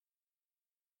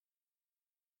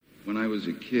When I was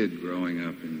a kid growing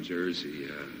up in Jersey,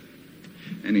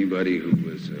 anybody who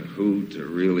was a hoot or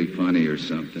really funny or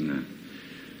something,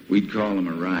 we'd call him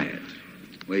a riot.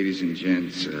 Ladies and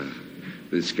gents,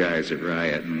 this guy's a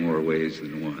riot in more ways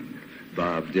than one.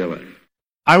 Bob Dylan.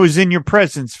 I was in your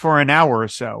presence for an hour or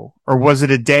so, or was it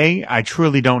a day? I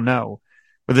truly don't know.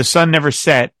 Where the sun never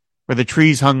set, where the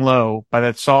trees hung low by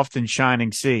that soft and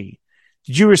shining sea.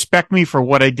 Did you respect me for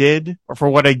what I did, or for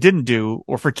what I didn't do,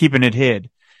 or for keeping it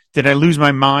hid? Did I lose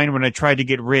my mind when I tried to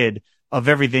get rid of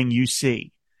everything you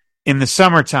see? In the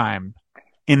summertime,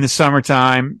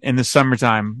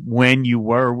 when you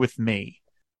were with me.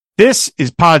 This is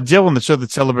Pod Dylan, the show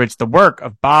that celebrates the work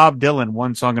of Bob Dylan,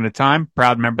 one song at a time,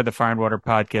 proud member of the Fire and Water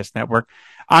Podcast Network.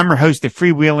 I'm your host, the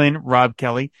freewheeling Rob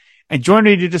Kelly, and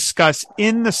joining me to discuss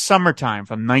In the Summertime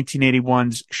from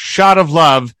 1981's Shot of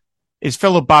Love is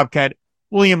fellow Bobcat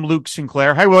William Luke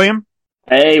Sinclair. Hi, William.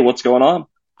 Hey, what's going on?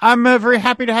 I'm very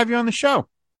happy to have you on the show.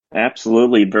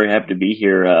 Absolutely. Very happy to be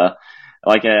here.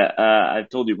 Like I've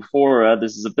told you before,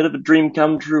 this is a bit of a dream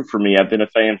come true for me. I've been a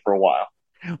fan for a while.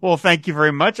 Well, thank you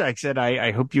very much. Like I said, I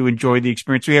hope you enjoyed the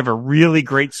experience. We have a really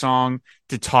great song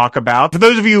to talk about. For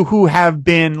those of you who have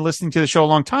been listening to the show a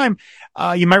long time,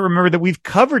 you might remember that we've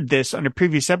covered this on a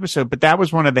previous episode, but that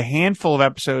was one of the handful of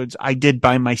episodes I did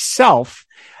by myself.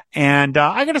 And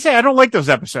I got to say, I don't like those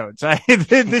episodes.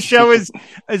 This show is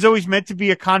always meant to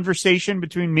be a conversation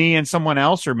between me and someone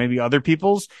else, or maybe other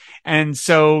people's. And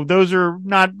so those are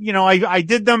not, I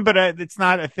did them, but it's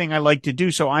not a thing I like to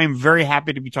do. So I am very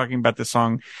happy to be talking about the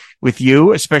song with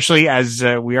you, especially as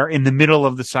we are in the middle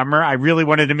of the summer. I really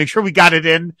wanted to make sure we got it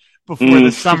in before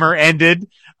the summer ended.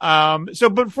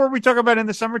 But before we talk about In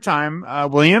the Summertime,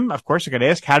 William, of course, I got to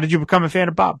ask, how did you become a fan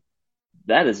of Bob?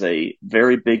 That is a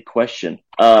very big question,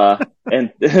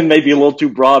 and maybe a little too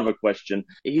broad of a question.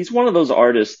 He's one of those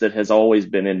artists that has always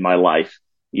been in my life.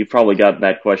 You've probably gotten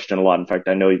that question a lot. In fact,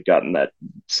 I know you've gotten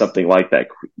something like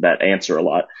that answer a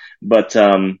lot. But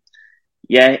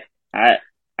yeah,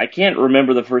 I can't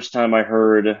remember the first time I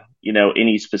heard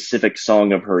any specific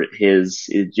song of his.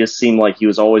 It just seemed like he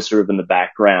was always sort of in the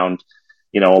background,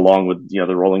 along with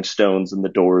the Rolling Stones and the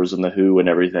Doors and the Who and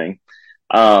everything.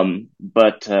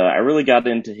 But I really got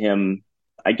into him,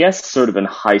 I guess, sort of in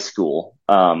high school.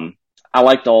 I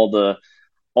liked all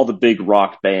the big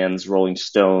rock bands, Rolling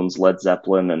Stones, Led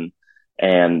Zeppelin,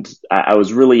 and I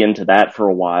was really into that for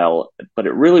a while, but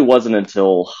it really wasn't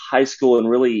until high school and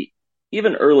really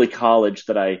even early college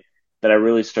that I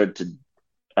really started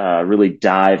to really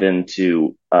dive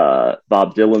into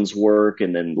Bob Dylan's work,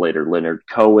 and then later Leonard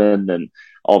Cohen and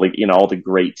all the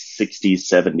great 60s,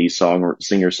 70s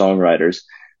singer-songwriters.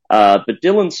 But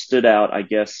Dylan stood out, I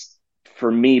guess,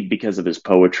 for me because of his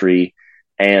poetry,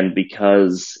 and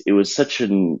because it was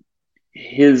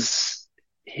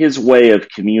his way of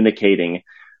communicating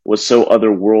was so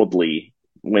otherworldly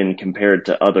when compared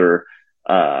to other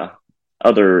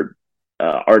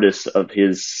artists of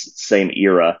his same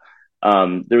era.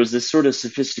 There was this sort of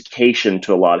sophistication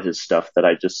to a lot of his stuff that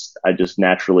I just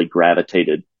naturally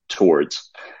gravitated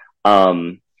towards.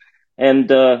 I've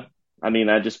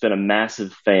just been a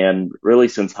massive fan really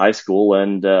since high school,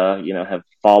 and have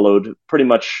followed pretty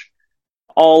much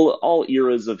all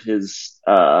eras of his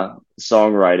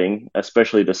songwriting,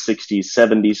 especially the 60s,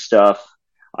 70s stuff.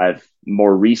 I've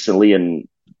more recently in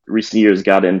recent years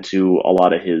got into a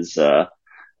lot of his sort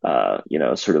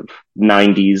of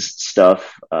 90s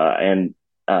stuff, and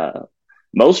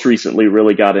most recently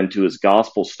really got into his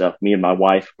gospel stuff. Me and my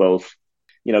wife both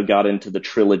got into the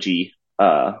trilogy,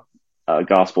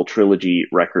 gospel trilogy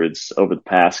records over the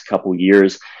past couple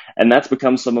years. And that's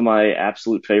become some of my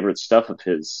absolute favorite stuff of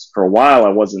his. For a while, I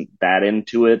wasn't that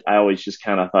into it. I always just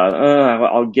kind of thought,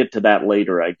 I'll get to that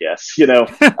later, I guess.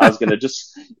 I was going to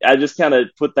I just kind of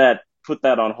put that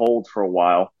on hold for a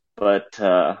while. But,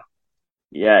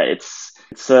 yeah,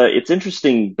 it's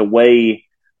interesting the way,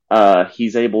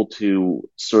 he's able to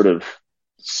sort of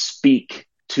speak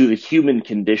to the human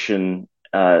condition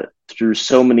through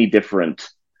so many different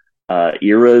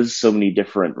eras, so many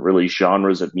different really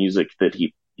genres of music that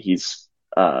he's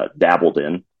dabbled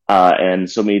in, and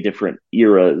so many different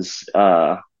eras,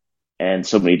 and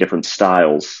so many different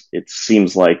styles. It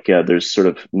seems like there's sort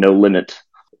of no limit.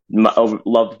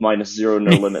 Love minus zero,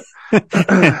 no limit.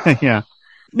 Yeah.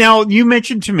 Now, you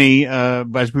mentioned to me,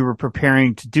 as we were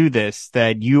preparing to do this,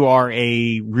 that you are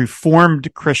a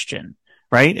Reformed Christian,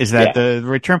 right? Is that the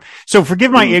right term? So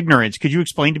forgive my ignorance. Could you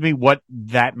explain to me what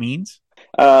that means?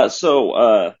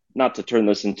 So not to turn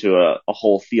this into a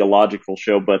whole theological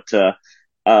show, but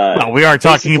well, we are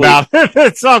talking about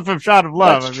that song from Shot of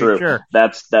Love. That's true. Sure.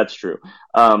 That's true.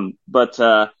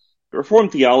 But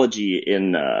Reformed theology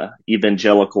in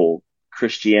evangelical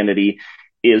Christianity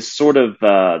is sort of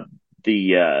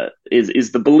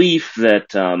is the belief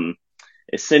that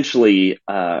essentially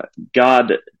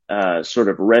God sort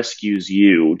of rescues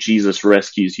you, Jesus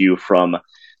rescues you from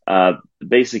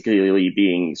basically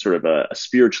being sort of a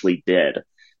spiritually dead.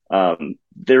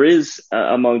 There is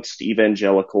amongst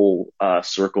evangelical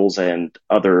circles and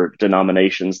other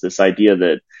denominations this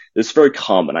very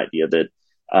common idea that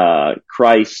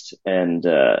Christ and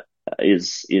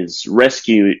is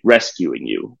rescuing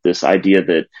you. This idea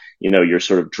that you're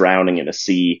sort of drowning in a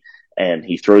sea and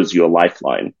he throws you a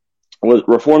lifeline. With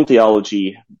Reformed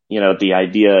theology, the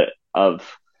idea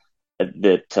of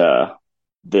that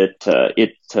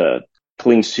it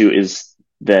clings to is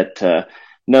that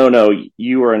no,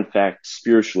 you are in fact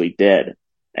spiritually dead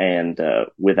and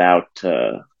without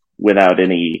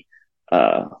any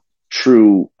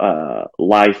true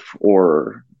life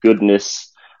or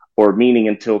goodness or meaning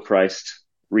until Christ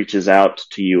reaches out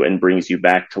to you and brings you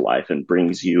back to life and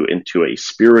brings you into a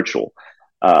spiritual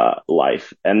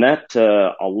life. And that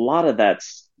a lot of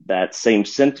that same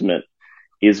sentiment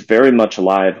is very much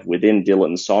alive within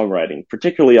Dylan's songwriting,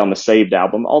 particularly on the Saved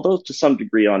album, although to some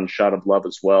degree on Shot of Love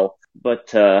as well. But,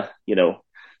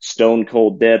 Stone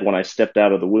Cold Dead, When I Stepped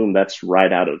Out of the Womb, that's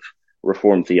right out of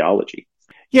Reformed theology.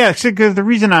 Yeah, because the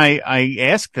reason I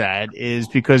ask that is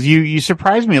because you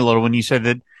surprised me a little when you said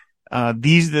that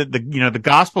the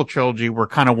gospel trilogy were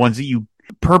kind of ones that you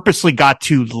purposely got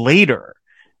to later.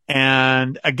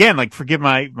 And again, like, forgive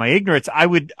my ignorance, I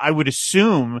would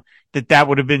assume that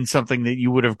would have been something that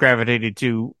you would have gravitated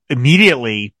to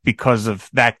immediately because of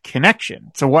that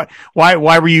connection. So why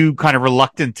were you kind of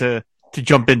reluctant to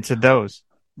jump into those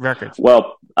records?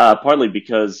 Well, partly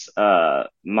because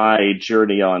my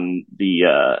journey on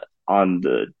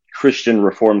the Christian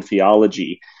Reformed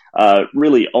theology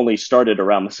really only started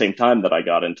around the same time that I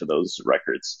got into those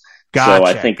records. Gotcha, so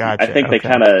I think okay. They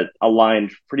kind of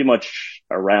aligned pretty much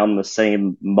around the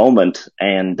same moment,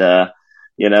 and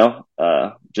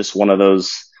just one of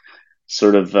those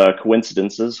sort of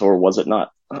coincidences, or was it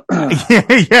not?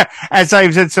 Yeah. As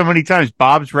I've said so many times,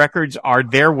 Bob's records are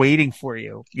there waiting for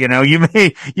you.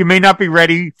 You may not be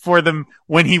ready for them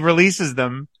when he releases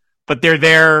them, but they're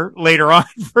there later on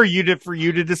for you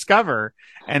to discover,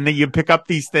 and that you pick up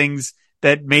these things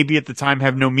that maybe at the time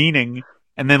have no meaning.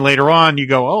 And then later on you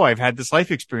go, oh, I've had this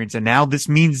life experience and now this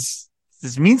means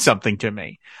something to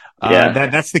me. Yeah,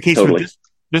 that's the case totally. with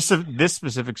this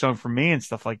specific song for me and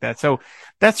stuff like that. So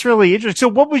that's really interesting. So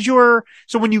what was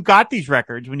so when you got these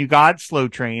records, when you got Slow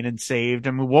Train and Saved,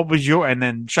 I mean, what was and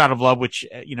then Shot of Love, which,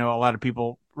 a lot of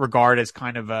people regard as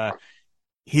kind of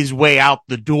his way out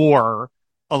the door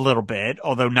a little bit,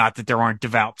 although not that there aren't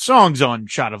devout songs on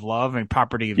Shot of Love and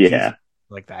Property of Jesus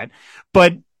like that.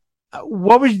 But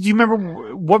do you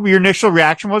remember what your initial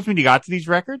reaction was when you got to these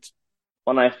records?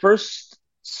 When I first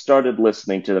started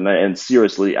listening to them, and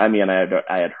seriously, I mean, I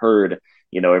had heard,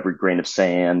 Every Grain of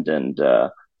Sand and,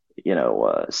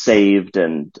 Saved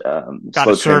and,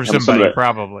 Gotta Serve Somebody,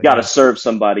 probably. Gotta Serve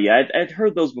Somebody. I'd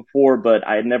heard those before, but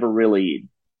I had never really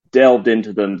delved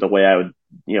into them the way I would,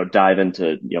 dive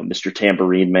into, Mr.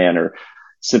 Tambourine Man or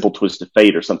Simple Twist of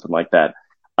Fate or something like that.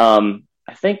 I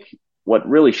think what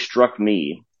really struck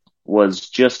me was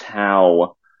just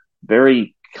how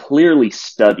very clearly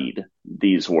studied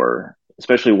these were,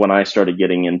 especially when I started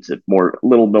getting into a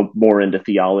little more into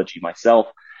theology myself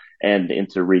and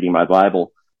into reading my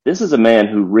Bible. This is a man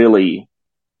who really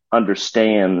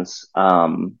understands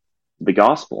the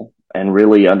gospel and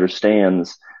really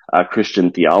understands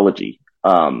Christian theology.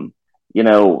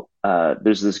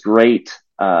 There's this great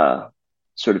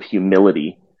sort of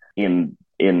humility in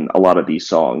a lot of these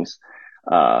songs.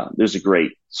 There's a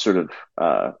great sort of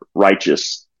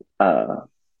righteous, I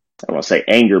don't want to say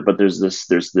anger, but there's this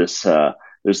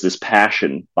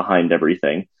passion behind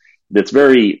everything that's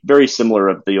very, very similar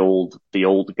of the old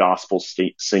gospel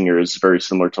singers, very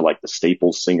similar to like the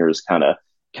Staples singers kind of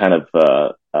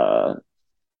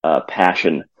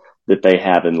passion that they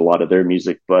have in a lot of their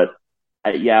music. But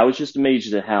I was just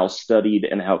amazed at how studied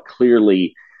and how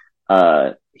clearly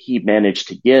he managed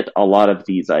to get a lot of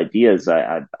these ideas.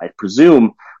 I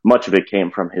presume much of it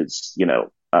came from his,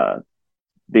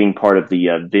 being part of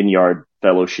the Vineyard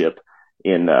Fellowship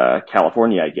in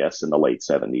California, I guess, in the late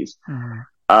 70s.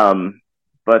 Mm-hmm.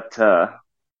 But I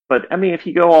mean, if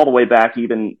you go all the way back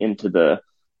even into the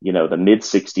mid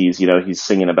 60s, he's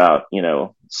singing about,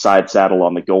 side saddle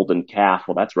on the golden calf.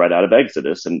 Well, that's right out of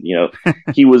Exodus. And,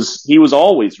 he was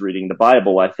always reading the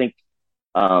Bible. I think,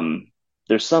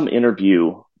 there's some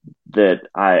interview that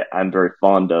I'm very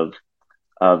fond of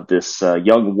this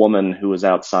young woman who was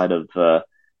outside of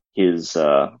his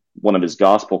one of his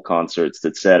gospel concerts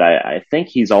that said, I think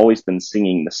he's always been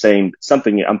singing the same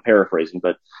something. I'm paraphrasing,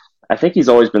 but I think he's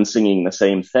always been singing the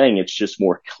same thing. It's just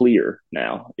more clear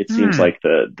now. It seems like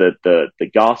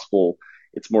the gospel,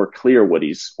 it's more clear what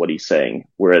he's saying,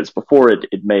 whereas before it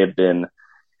may have been,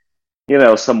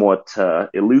 somewhat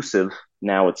elusive.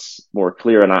 Now it's more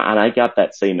clear, and I got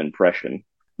that same impression.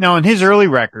 Now, in his early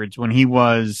records, when he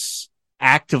was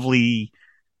actively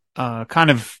kind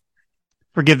of,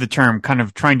 forgive the term, kind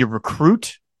of trying to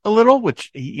recruit a little,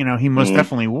 which he most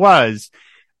definitely was.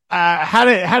 How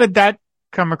did that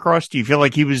come across? Do you feel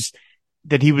like he was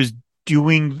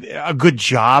doing a good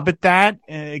job at that?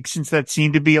 Since that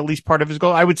seemed to be at least part of his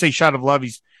goal. I would say "Shot of Love,"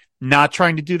 he's not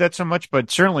trying to do that so much, but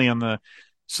certainly on the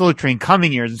Slow Train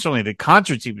Coming years and certainly the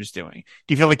concerts he was doing.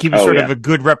 Do you feel like he was of a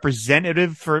good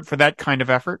representative for that kind of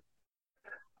effort?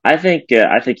 I think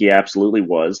he absolutely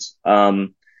was.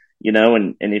 And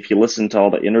if you listen to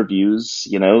all the interviews,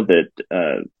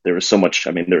 that there was so much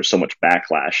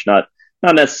backlash, not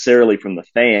necessarily from the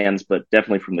fans, but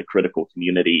definitely from the critical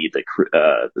community,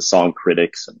 the song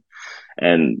critics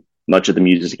and much of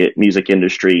the music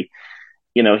industry.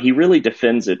 He really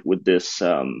defends it with this,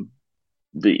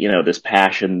 this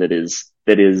passion that is,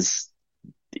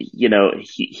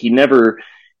 he never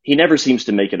seems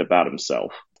to make it about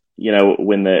himself.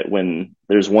 When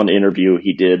there's one interview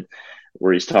he did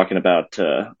where he's talking about,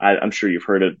 I'm sure you've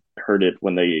heard it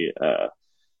when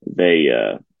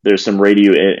there's some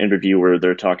radio interview where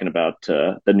they're talking about,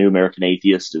 the New American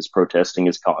Atheist is protesting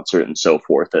his concert and so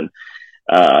forth. And,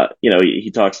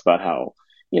 he talks about how,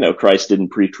 Christ didn't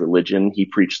preach religion. He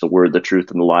preached the word, the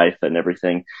truth, and the life and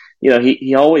everything.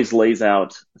 He always lays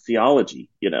out theology,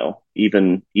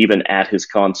 even at his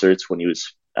concerts when he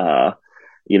was,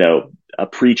 a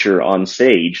preacher on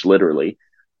stage, literally.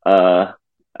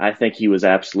 I think he was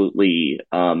absolutely,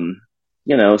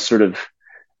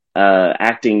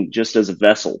 acting just as a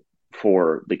vessel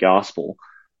for the gospel.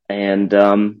 And,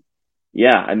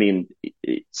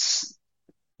 it's,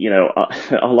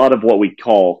 a lot of what we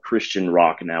call Christian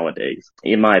rock nowadays,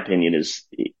 in my opinion,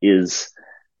 is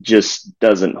just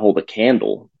doesn't hold a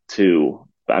candle to,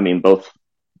 both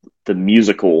the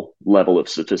musical level of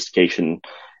sophistication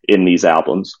in these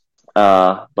albums,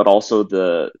 but also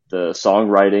the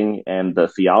songwriting and the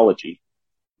theology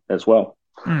as well.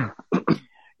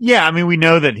 Yeah, we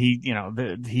know that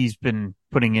he's been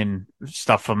putting in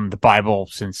stuff from the Bible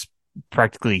since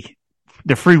practically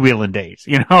the freewheeling days,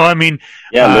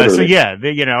 Yeah. So yeah,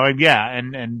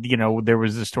 and there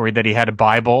was a story that he had a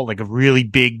Bible, like a really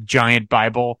big giant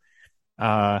Bible,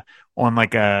 on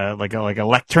like a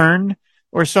lectern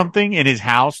or something in his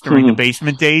house during the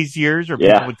basement days years, where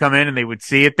people would come in and they would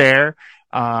see it there.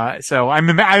 So I'm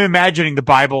imagining the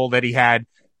Bible that he had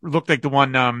looked like the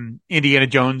one Indiana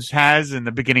Jones has in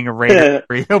the beginning of Raiders,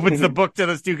 where he opens the book to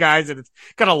those two guys and it's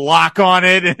got a lock on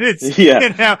it, and it's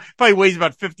probably weighs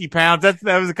about 50 pounds. That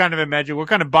was the kind of imagine what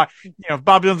kind of if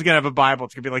Bob Dylan's gonna have a Bible,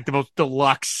 it's gonna be like the most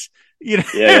deluxe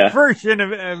version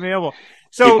available.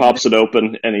 So he pops it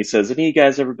open and he says, "Have you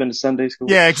guys ever been to Sunday school?"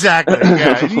 Yeah, exactly.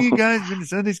 Yeah. Have you guys been to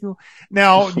Sunday school?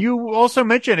 Now, you also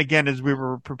mentioned again as we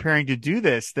were preparing to do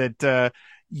this that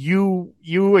you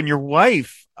and your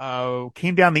wife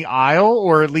came down the aisle,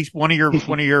 or at least one of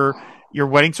your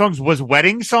wedding songs was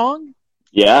 "Wedding Song."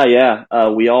 Yeah.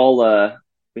 We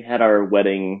had our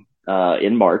wedding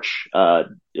in March.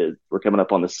 We're coming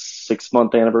up on the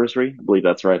 6-month anniversary. I believe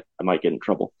that's right. I might get in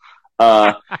trouble.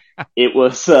 It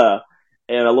was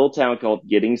in a little town called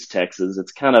Giddings, Texas.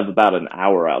 It's kind of about an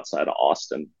hour outside of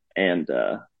Austin, and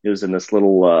it was in this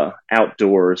little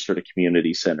outdoor sort of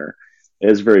community center. It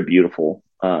was very beautiful.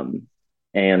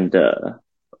 And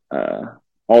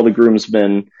all the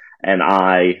groomsmen and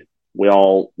we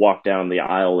all walked down the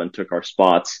aisle and took our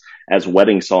spots as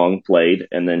 "Wedding Song" played.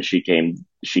 And then she came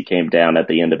down at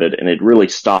the end of it, and it really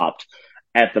stopped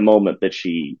at the moment that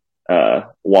she,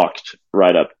 walked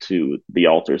right up to the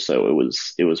altar. So it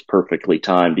was perfectly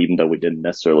timed, even though we didn't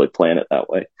necessarily plan it that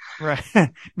way. Right.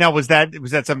 Now, was that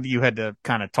something you had to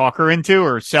kind of talk her into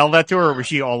or sell that to her, or was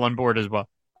she all on board as well?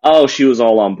 Oh, she was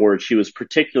all on board. She was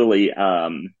particularly,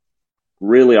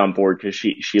 really on board because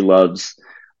she loves,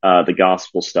 the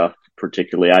gospel stuff,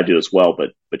 particularly. I do as well,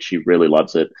 but she really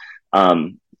loves it.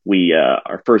 Our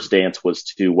first dance was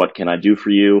to "What Can I Do For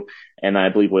You?" And I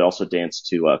believe we also danced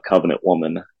to "Covenant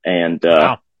Woman." And,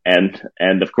 wow. and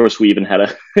of course we even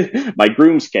had my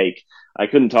groom's cake. I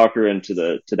couldn't talk her into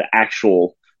the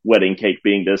actual wedding cake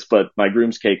being this, but my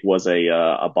groom's cake was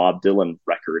a Bob Dylan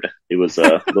record. It was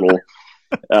a little,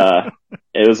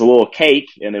 it was a little cake,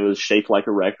 and it was shaped like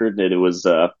a record, and it was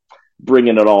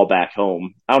bringing it all back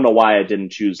home. I don't know why I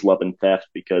didn't choose Love and Theft,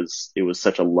 because it was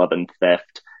such a Love and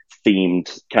Theft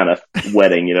themed kind of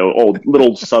wedding, old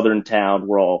little Southern town.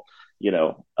 We're all,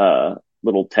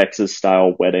 little Texas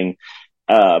style wedding.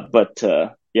 But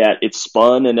yeah, it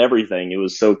spun and everything. It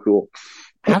was so cool.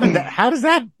 How did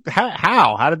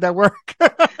that work?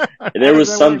 There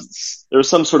was some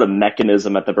sort of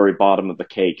mechanism at the very bottom of the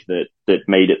cake that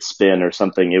made it spin or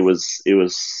something. It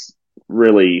was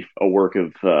really a work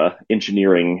of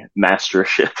engineering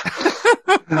mastership.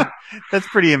 That's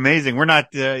pretty amazing. We're not,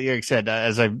 like I said,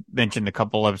 as I mentioned a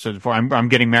couple episodes before, I'm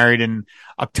getting married in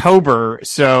October,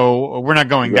 so we're not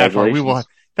going that far. We will.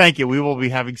 Thank you. We will be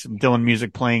having some Dylan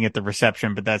music playing at the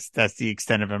reception, but that's the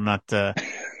extent of it.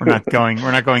 We're not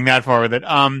going that far with it.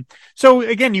 So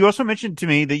again, you also mentioned to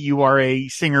me that you are a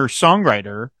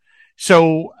singer-songwriter.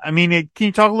 So, I mean, can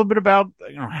you talk a little bit about,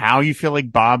 how you feel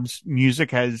like Bob's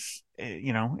music has,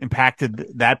 impacted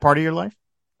that part of your life?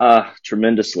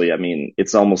 Tremendously. I mean,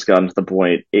 it's almost gotten to the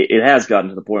point, it has gotten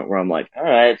to the point where I'm like, all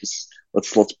right, just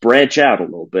let's branch out a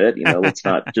little bit, let's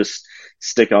not just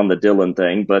stick on the Dylan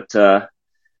thing, but,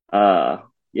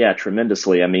 yeah,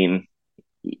 tremendously. I mean,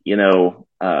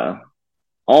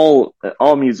 all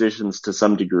musicians to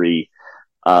some degree,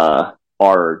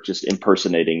 are just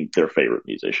impersonating their favorite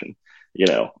musician.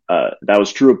 That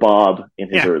was true of Bob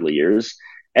in his early years.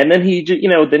 And then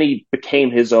he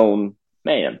became his own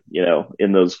man,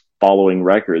 in those following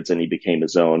records, and he became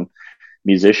his own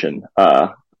musician.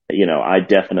 I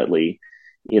definitely,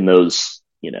 in those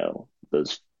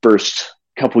first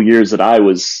couple years that I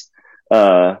was,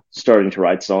 starting to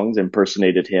write songs,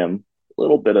 impersonated him a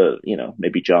little bit of,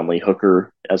 maybe John Lee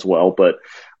Hooker as well. But,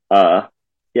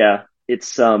 yeah,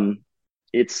 it's something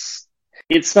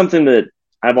that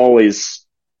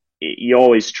you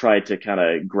always try to kind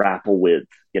of grapple with,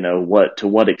 to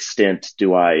what extent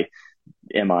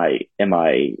am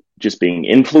I just being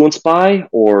influenced by,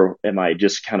 or am I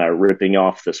just kind of ripping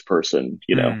off this person,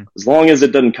 as long as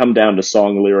it doesn't come down to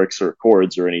song lyrics or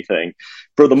chords or anything,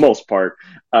 for the most part,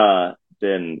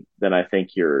 then I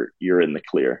think you're in the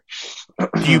clear.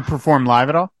 Do you perform live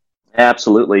at all?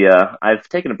 Absolutely. I've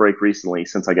taken a break recently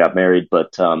since I got married,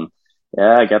 but,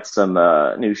 yeah, I got some,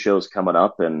 new shows coming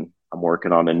up, and I'm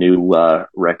working on a new,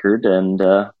 record, and,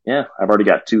 yeah, I've already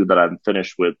got 2 that I'm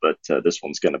finished with, but, this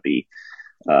one's going to be,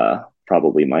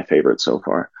 probably my favorite so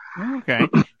far. Okay.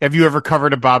 Have you ever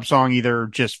covered a Bob song, either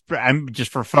just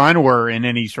for fun or in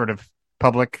any sort of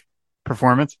public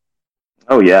performance?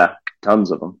 Oh yeah,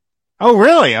 tons of them. Oh,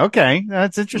 really? Okay.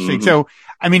 That's interesting. Mm-hmm. So,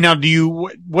 I mean, now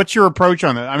what's your approach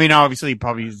on that? I mean, obviously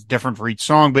probably is different for each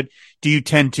song, but do you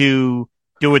tend to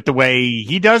do it the way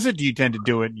he does it? Do you tend to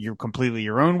do it completely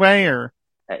your own way, or?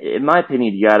 In my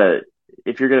opinion,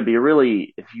 if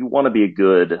you want to be a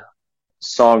good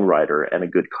songwriter and a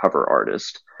good cover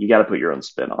artist, you got to put your own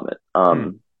spin on it.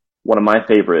 One of my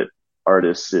favorite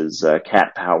artists is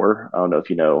Cat Power. I don't know if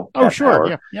you know Cat Oh, sure.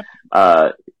 Power. Yeah.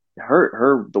 Yep.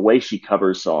 The way she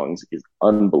covers songs is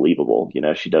unbelievable.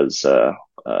 She does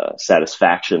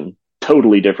Satisfaction,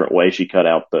 totally different way. She cut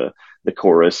out the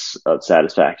chorus of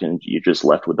Satisfaction. You're just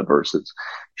left with the verses.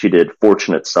 She did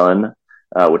Fortunate Son,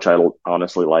 which I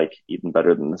honestly like even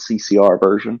better than the CCR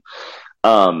version.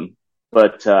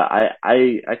 But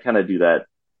I kind of do that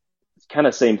kind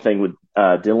of same thing with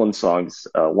Dylan songs.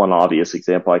 One obvious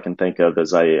example I can think of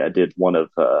is I did one of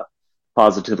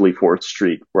Positively 4th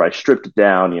Street, where I stripped it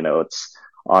down. It's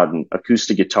on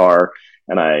acoustic guitar,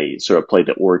 and I sort of played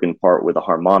the organ part with a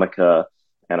harmonica,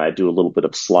 and I do a little bit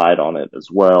of slide on it as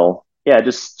well. Yeah,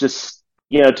 just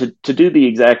to do the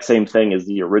exact same thing as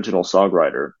the original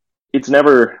songwriter.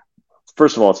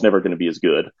 First of all, it's never going to be as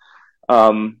good.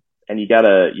 And you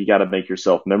gotta make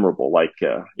yourself memorable. Like,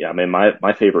 I mean,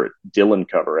 my favorite Dylan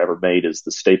cover ever made is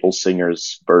the Staples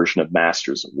Singers version of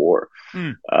Masters of War.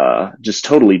 Just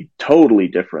totally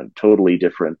different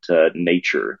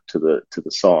nature to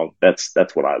the song. That's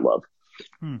what I love.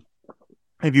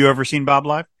 Have you ever seen Bob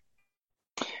live?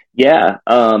 Yeah.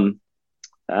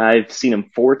 I've seen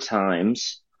him 4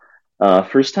 times.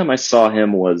 First time I saw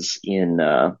him was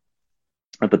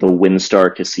up at the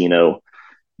WinStar Casino,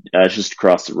 just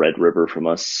across the Red River from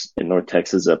us in North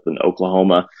Texas, up in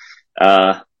Oklahoma.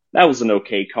 That was an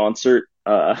okay concert.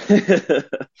 It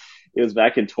was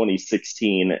back in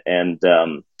 2016, and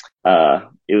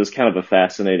it was kind of a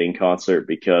fascinating concert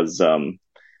because, of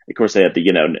course, they had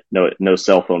the no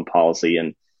cell phone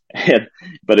policy,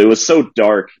 but it was so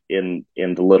dark in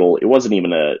the little. It wasn't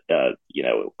even a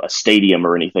stadium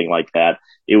or anything like that.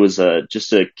 It was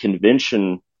just a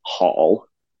convention hall,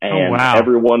 and wow.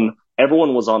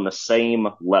 everyone was on the same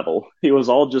level. It was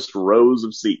all just rows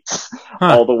of seats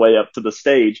Huh. all the way up to the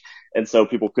stage. And so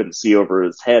people couldn't see over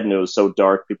his head, and it was so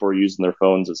dark. People were using their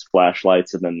phones as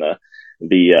flashlights, and then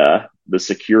the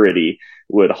security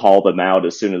would haul them out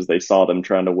as soon as they saw them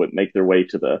trying to make their way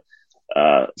to the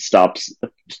stops,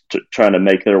 trying to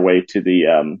make their way to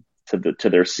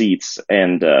their seats.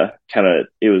 And kind of,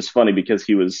 it was funny because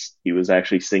he was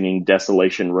actually singing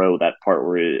Desolation Row, that part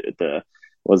where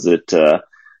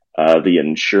the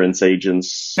insurance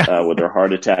agents with their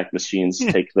heart attack machines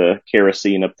take the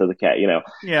kerosene up to the cat.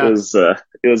 Yeah. It was a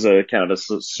kind of a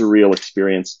surreal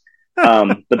experience.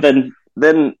 But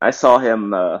then I saw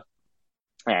him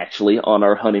actually on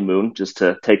our honeymoon, just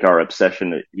to take our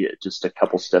obsession just a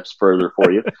couple steps further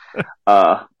for you.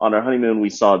 On our honeymoon, we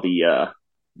saw the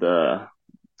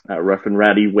Rough and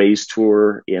Rowdy Ways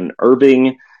tour in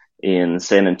Irving, in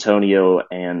San Antonio,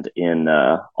 and in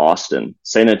Austin.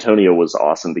 San Antonio was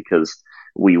awesome because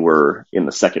we were in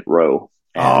the second row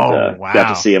and wow. got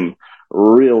to see him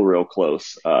real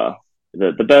close.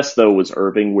 The best though was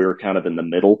Irving. We were kind of in the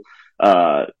middle.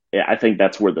 I think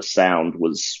that's where the sound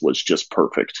was just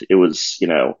perfect. It was, we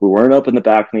weren't up in the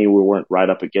balcony, we weren't right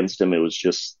up against him. It was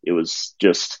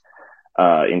just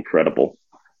incredible.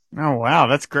 Oh, wow.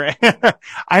 That's great.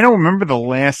 I don't remember the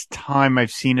last time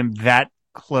I've seen him that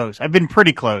close. I've been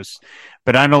pretty close,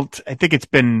 but I think it's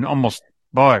been almost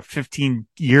 15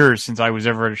 years since I was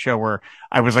ever at a show where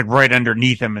I was like right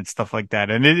underneath him and stuff like that.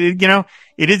 And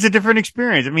it is a different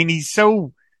experience. I mean, he's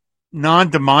so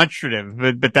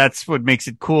non-demonstrative, but that's what makes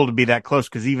it cool to be that close.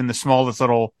 Cause even the smallest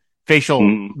little facial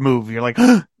move, you're like,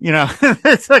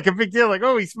 it's like a big deal. Like,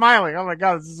 oh, he's smiling. Oh my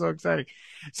God, this is so exciting.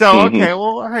 So, okay.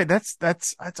 Well, all right.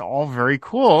 That's all very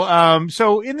cool.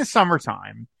 So in the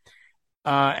summertime,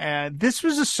 this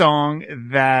was a song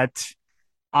that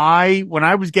when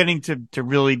I was getting to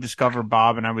really discover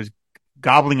Bob, and I was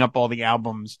gobbling up all the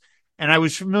albums, and I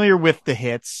was familiar with the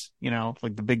hits,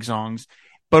 like the big songs.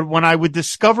 But when I would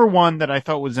discover one that I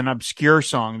thought was an obscure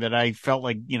song that I felt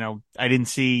like, I didn't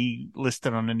see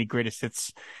listed on any greatest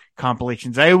hits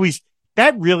compilations,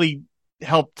 that really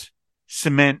helped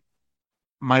cement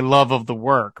my love of the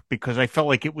work, because I felt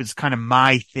like it was kind of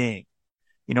my thing.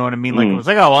 You know what I mean? Like, it was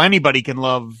like, oh, well, anybody can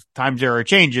love Times They Are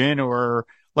Changing or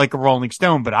like a Rolling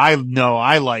Stone, but I know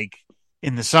I like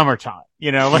In the Summertime,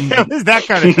 like it was that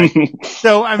kind of thing.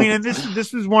 So, I mean, and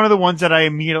this was one of the ones that I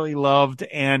immediately loved.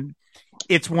 And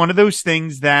it's one of those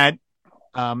things that,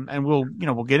 and we'll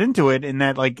get into it, in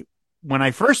that, like, when I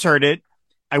first heard it,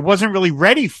 I wasn't really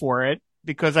ready for it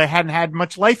because I hadn't had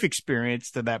much life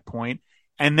experience to that point.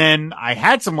 And then I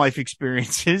had some life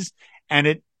experiences,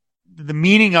 and the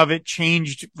meaning of it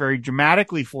changed very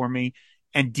dramatically for me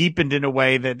and deepened in a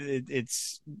way that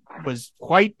was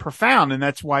quite profound. And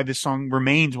that's why this song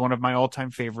remains one of my all-time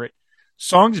favorite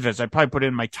songs of his. I probably put it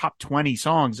in my top 20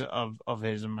 songs of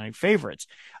his and my favorites.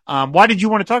 Why did you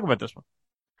want to talk about this one?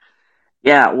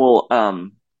 Yeah, well,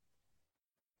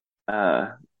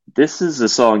 this is a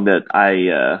song that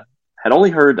I had only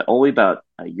heard about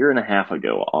a year and a half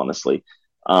ago, honestly.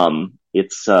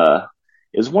 It's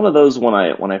one of those, when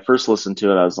I first listened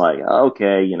to it, I was like,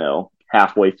 okay,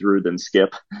 halfway through, then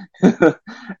skip.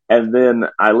 And then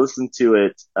I listened to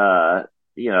it, I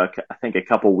think a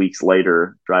couple weeks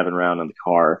later, driving around in the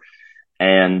car,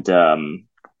 and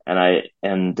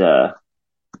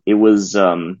it was,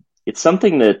 it's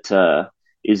something that,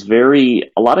 is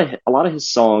a lot of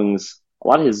his songs,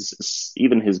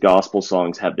 even his gospel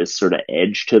songs have this sort of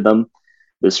edge to them,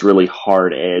 this really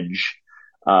hard edge.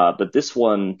 But this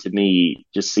one to me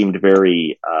just seemed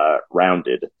very,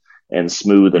 rounded and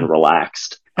smooth and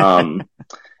relaxed.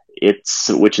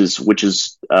 Which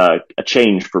is a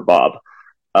change for Bob.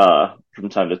 From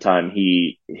time to time,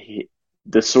 he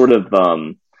this sort of,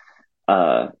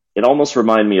 it almost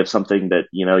reminded me of something that,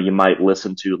 you might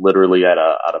listen to literally at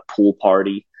a pool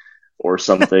party or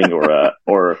something,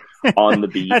 or on the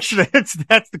beach.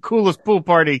 That's the coolest pool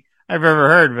party I've ever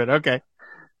heard of it. Okay.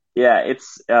 Yeah.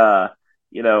 It's, I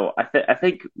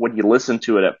think when you listen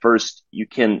to it at first,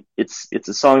 it's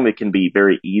a song that can be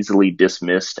very easily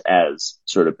dismissed as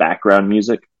sort of background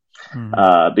music,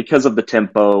 because of the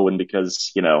tempo, and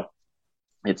because,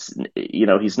 it's,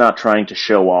 he's not trying to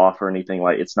show off or anything.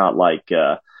 Like, it's not like,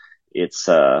 it's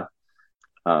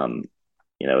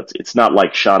not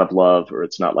like Shot of Love, or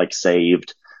it's not like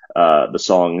Saved, the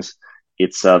songs.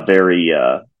 It's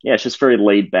it's just very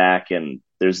laid back, and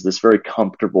there's this very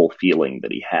comfortable feeling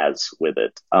that he has with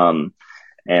it. And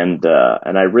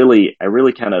I really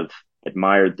kind of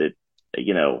admired that,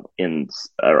 in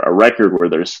a record where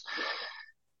there's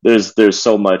there's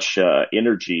so much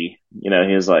energy. He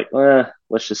was like,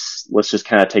 let's just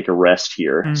kind of take a rest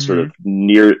here,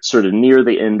 Mm-hmm. sort of near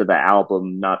the end of the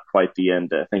album, not quite the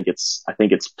end. I think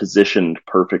it's positioned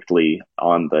perfectly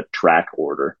on the track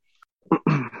order.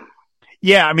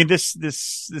 Yeah, I mean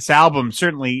this album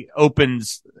certainly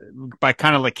opens by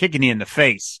kind of like kicking you in the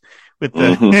face with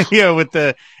the Mm-hmm. with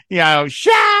the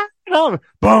shah, boom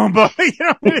boom,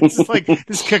 it's just like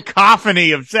this cacophony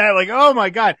of sound, like oh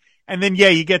my god. And then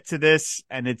you get to this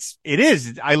and it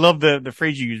is, I love the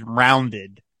phrase you use,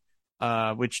 rounded,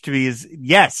 which to me is,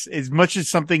 yes, as much as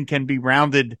something can be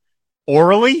rounded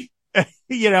orally,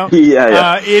 Yeah,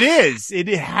 yeah.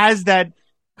 it has that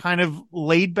kind of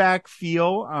laid back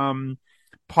feel.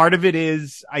 Part of it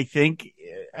is, I think,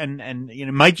 and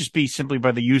it might just be simply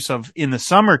by the use of in the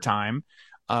summertime.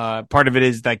 Part of it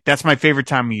is like, that's my favorite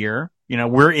time of year.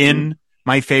 We're in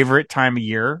my favorite time of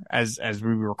year as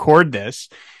we record this,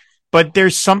 but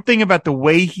there's something about the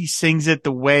way he sings it,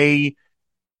 the way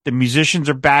the musicians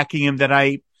are backing him,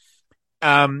 that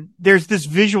there's this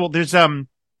visual.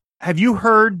 Have you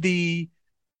heard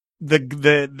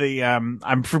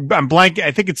I'm blank.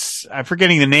 I think I'm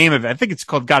forgetting the name of it. I think it's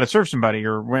called "Gotta Serve Somebody,"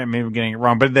 or maybe I'm getting it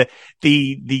wrong. But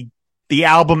the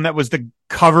album that was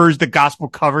the gospel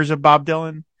covers of Bob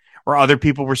Dylan, where other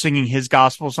people were singing his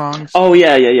gospel songs. Oh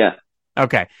yeah, yeah, yeah.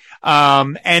 Okay.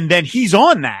 And then he's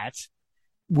on that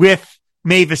with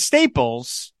Mavis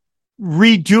Staples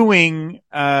redoing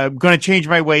 "Gonna Change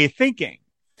My Way of Thinking."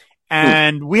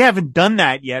 And we haven't done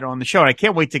that yet on the show. And I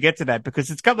can't wait to get to that, because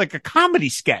it's got like a comedy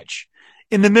sketch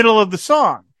in the middle of the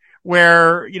song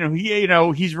where,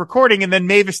 he's recording, and then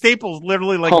Mavis Staples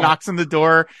literally knocks on the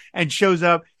door and shows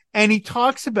up. And he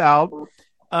talks about,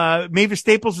 Mavis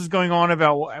Staples is going on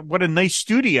about what a nice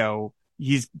studio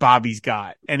Bobby's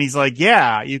got. And he's like,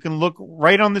 yeah, you can look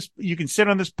right on this. You can sit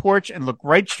on this porch and look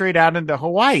right straight out into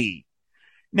Hawaii.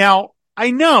 Now,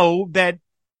 I know that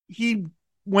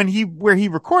where he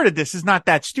recorded this is not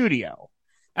that studio.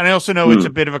 And I also know it's a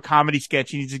bit of a comedy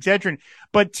sketch and he's exaggerating,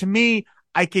 but to me,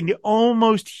 I can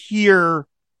almost hear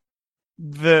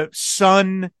the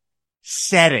sun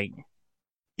setting,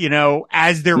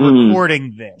 as they're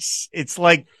recording this. It's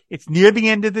like, it's near the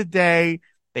end of the day.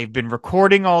 They've been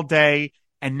recording all day,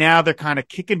 and now they're kind of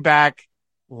kicking back,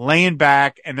 laying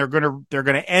back, and they're going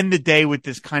to end the day with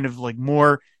this kind of like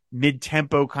more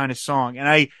mid-tempo kind of song. And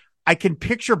I can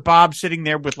picture Bob sitting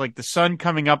there with like the sun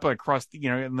coming up across,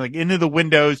 like into the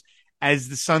windows as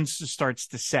the sun starts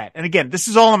to set. And again, this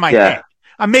is all in my head.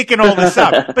 I'm making all this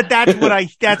up, but that's what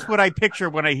I picture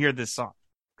when I hear this song.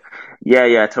 Yeah,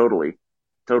 yeah, totally.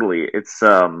 It's,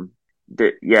 you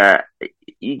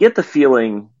get the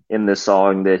feeling in this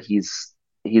song that he's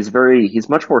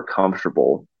much more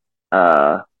comfortable,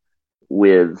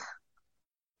 with,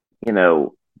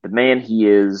 the man he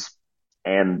is,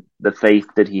 and the faith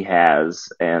that he has,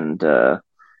 and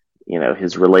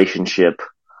his relationship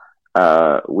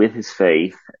with his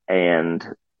faith and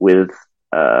with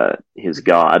his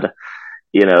God.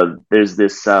 There's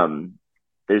this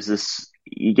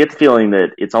you get the feeling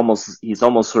that he's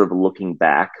almost sort of looking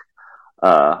back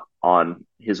on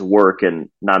his work, and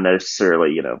not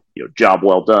necessarily job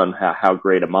well done, how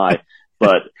great am I,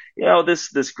 but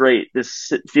this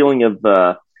feeling of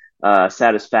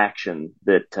satisfaction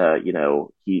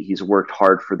that he's worked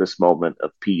hard for this moment of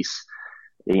peace,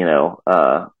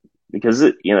 because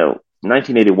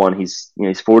 1981, he's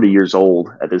 40 years old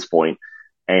at this point,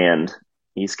 and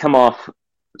he's come off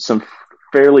some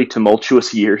fairly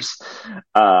tumultuous years,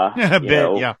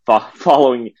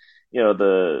 following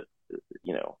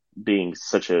being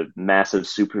such a massive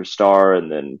superstar, and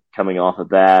then coming off of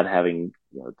that, having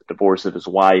the divorce of his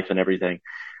wife and everything.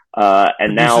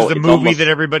 And now this is a movie that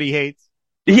everybody hates.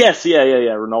 Yes, yeah.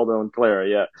 Ronaldo and Clara,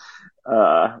 yeah.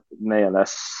 Man,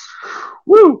 that's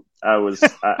woo. I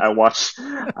watched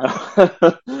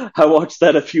I watched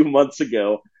that a few months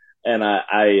ago, and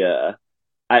I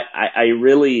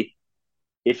really,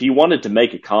 if you wanted to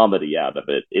make a comedy out of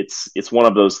it, it's one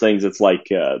of those things. It's like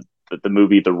the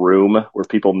movie The Room, where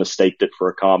people mistaked it for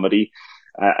a comedy.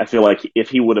 I feel like if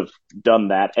he would have done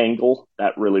that angle,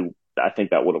 I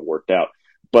think that would have worked out.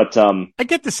 But I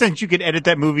get the sense you could edit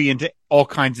that movie into all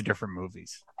kinds of different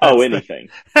movies. Anything.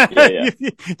 Yeah.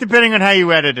 Depending on how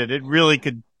you edit it, it really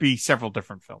could be several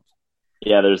different films.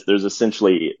 Yeah, there's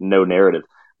essentially no narrative.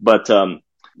 But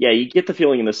you get the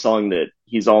feeling in the song that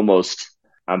he's almost,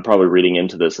 I'm probably reading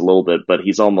into this a little bit, but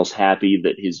he's almost happy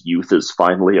that his youth is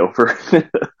finally over.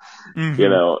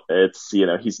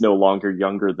 Mm-hmm. He's no longer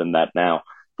younger than that now.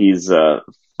 He's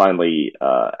finally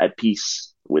at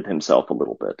peace with himself a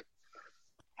little bit.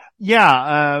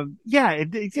 Yeah,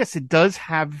 yes, it does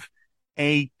have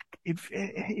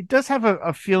it does have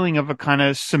a feeling of a kind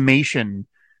of summation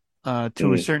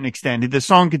to a certain extent. The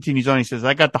song continues on. He says,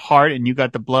 I got the heart and you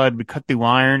got the blood. We cut through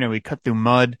iron and we cut through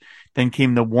mud. Then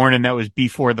came the warning that was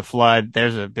before the flood.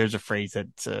 There's a phrase that,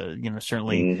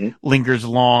 certainly lingers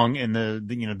long in the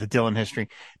Dylan history.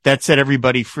 That set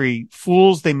everybody free.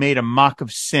 Fools, they made a mock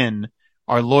of sin.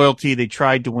 Our loyalty, they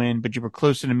tried to win, but you were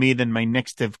closer to me than my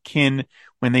next of kin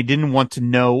when they didn't want to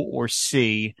know or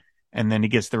see. And then he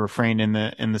gets the refrain in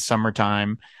the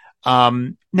summertime.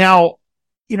 Now,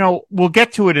 we'll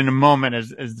get to it in a moment as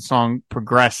the song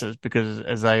progresses, because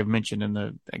as I have mentioned in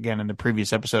the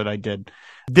previous episode I did,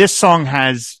 this song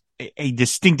has a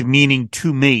distinct meaning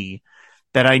to me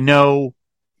that I know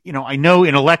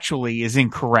intellectually is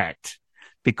incorrect,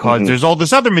 because there's all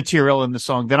this other material in the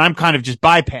song that I'm kind of just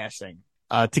bypassing,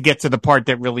 to get to the part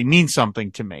that really means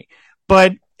something to me.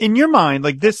 But in your mind,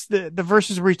 like this, the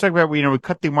verses where he's talking about, we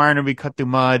cut through iron and we cut through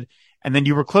mud. And then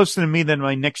you were closer to me than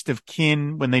my next of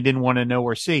kin when they didn't want to know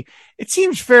or see. It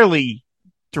seems fairly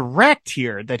direct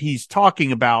here that he's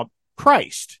talking about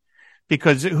Christ,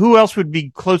 because who else would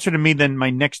be closer to me than my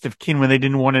next of kin when they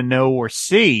didn't want to know or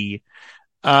see?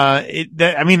 It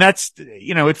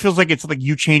feels like it's like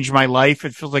You Changed My Life.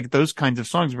 It feels like those kinds of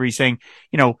songs where he's saying,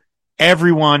 no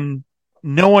one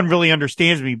really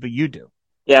understands me, but you do.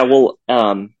 Yeah. Well,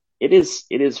 it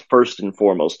is first and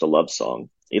foremost a love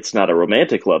song. It's not a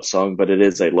romantic love song, but it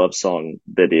is a love song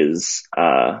that is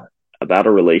about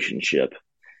a relationship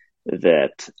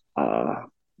that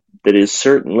is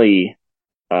certainly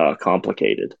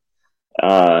complicated,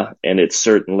 and it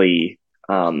certainly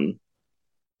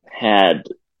had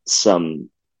some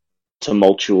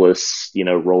tumultuous,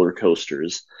 roller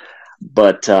coasters.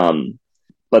 But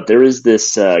there is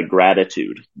this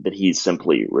gratitude that he's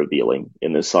simply revealing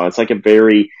in this song. It's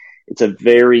a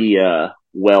very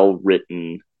well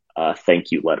written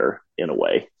thank you letter in a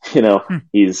way.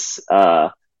 He's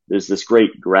there's this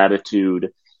great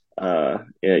gratitude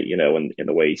in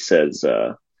the way he says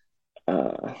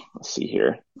let's see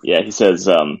here. Yeah, he says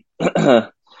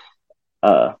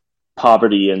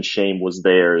poverty and shame was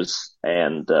theirs,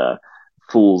 and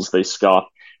fools they scoff.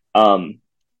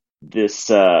 This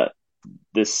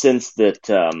sense that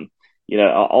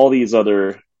all these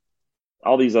other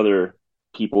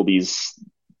people, these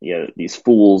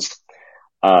fools,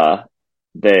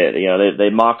 they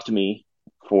mocked me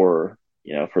for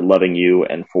loving you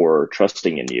and for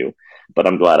trusting in you, but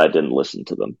I'm glad I didn't listen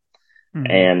to them.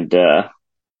 And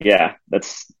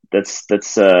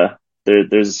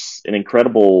there's an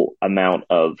incredible amount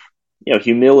of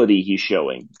humility he's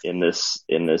showing in this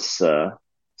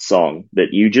song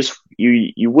that you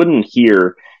wouldn't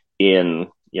hear in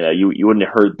you wouldn't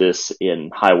have heard this in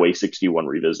Highway 61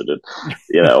 Revisited,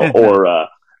 or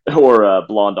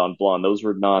Blonde on Blonde. Those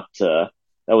were not. That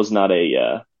was not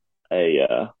a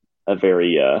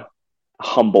very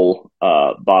humble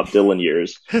Bob Dylan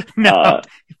years. No,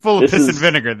 full of piss and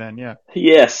vinegar. Then, yeah.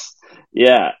 Yes,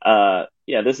 yeah,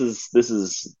 This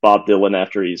is Bob Dylan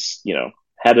after he's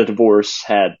had a divorce,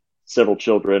 had several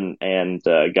children, and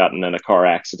gotten in a car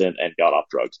accident and got off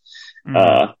drugs.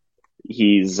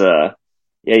 He's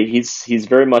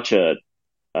very much a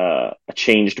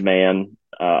changed man,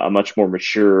 a much more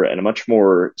mature and a much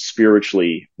more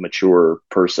spiritually mature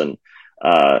person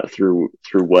through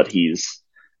what he's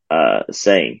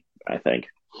saying, I think.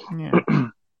 Yeah.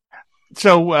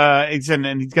 So,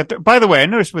 and he's got by the way, I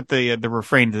noticed with the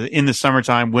refrain in the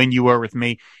summertime when you were with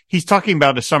me, he's talking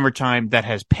about a summertime that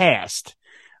has passed.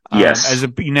 Yes. I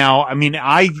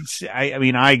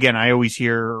always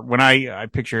hear when I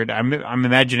picture it, I'm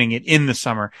imagining it in the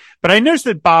summer, but I noticed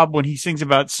that Bob, when he sings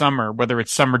about summer, whether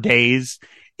it's summer days,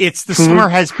 it's the summer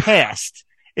has passed.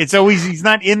 It's always, he's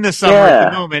not in the summer at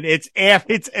the moment. It's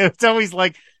always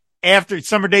like after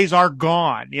summer days are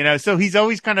gone, so he's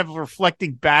always kind of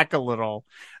reflecting back a little,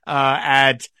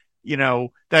 at, that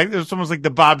it was almost like the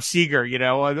Bob Seger,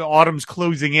 the autumn's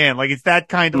closing in. Like it's that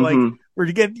kind of like,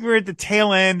 we're at the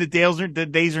tail end. The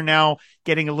days are now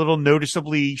getting a little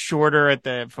noticeably shorter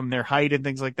from their height and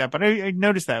things like that. But I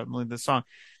noticed that in the song.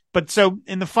 But so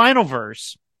in the final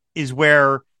verse is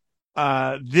where,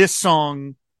 this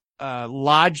song,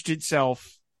 lodged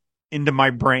itself into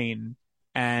my brain,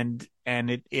 and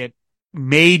it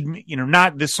made me,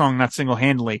 not this song, not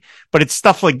single-handedly, but it's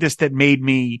stuff like this that made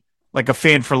me like a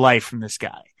fan for life from this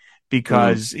guy.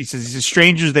 Because he says,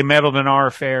 strangers, they meddled in our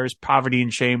affairs, poverty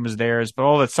and shame was theirs, but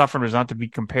all that suffering was not to be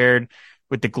compared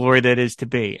with the glory that is to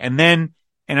be. And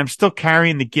I'm still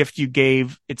carrying the gift you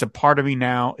gave. It's a part of me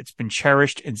now. It's been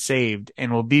cherished and saved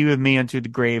and will be with me unto the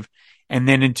grave and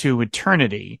then into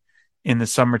eternity in the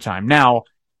summertime. Now,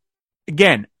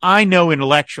 again, I know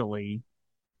intellectually,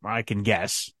 I can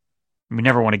guess. We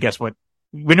never want to guess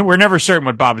we're never certain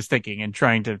what Bob is thinking, and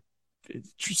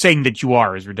saying that you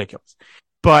are is ridiculous.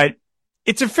 But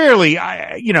it's a fairly,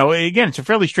 again, it's a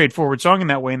fairly straightforward song in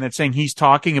that way, in that saying he's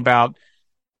talking about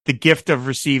the gift of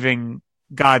receiving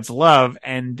God's love.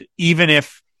 And even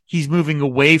if he's moving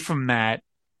away from that,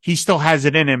 he still has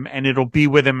it in him, and it'll be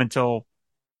with him until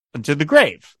the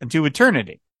grave, until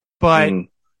eternity. But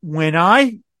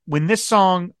when this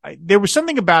song, there was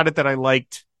something about it that I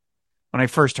liked when I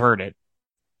first heard it.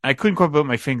 I couldn't quite put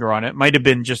my finger on it. It might have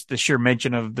been just the sheer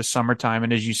mention of the summertime.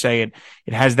 And as you say,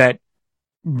 it has that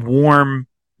warm,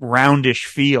 roundish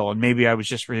feel. And maybe I was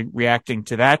just reacting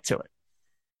to it.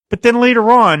 But then later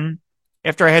on,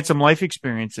 after I had some life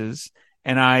experiences,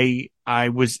 and I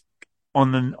was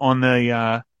on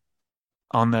the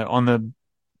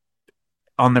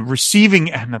receiving,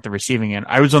 not the receiving end,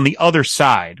 I was on the other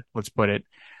side, let's put it,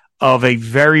 of a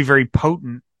very, very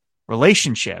potent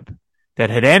relationship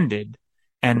that had ended,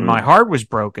 and my heart was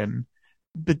broken.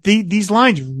 But these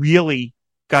lines really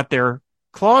got their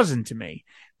claws into me,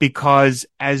 because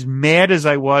as mad as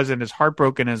I was and as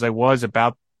heartbroken as I was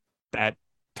about that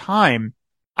time,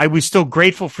 I was still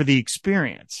grateful for the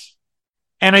experience.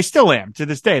 And I still am to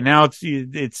this day. Now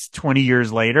it's 20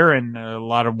 years later, and a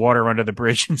lot of water under the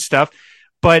bridge and stuff.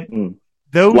 But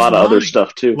those a lot of other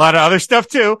stuff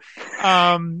too.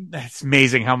 It's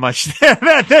amazing how much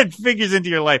that figures into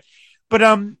your life. But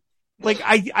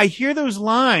I hear those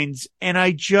lines, and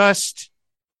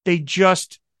they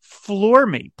just floor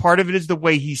me. Part of it is the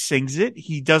way he sings it.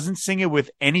 He doesn't sing it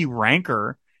with any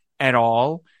rancor at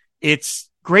all. It's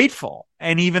grateful.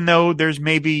 And even though there's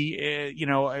maybe,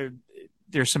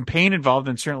 there's some pain involved,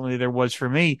 and certainly there was for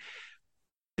me,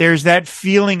 there's that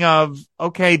feeling of,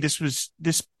 okay, this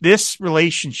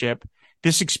relationship,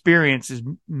 this experience has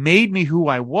made me who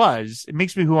I was. It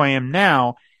makes me who I am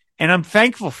now. And I'm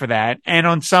thankful for that. And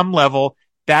on some level,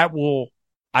 I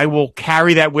will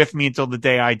carry that with me until the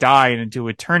day I die and into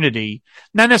eternity.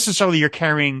 Not necessarily you're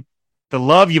carrying the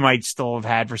love you might still have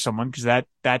had for someone, because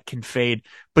that can fade,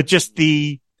 but just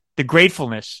the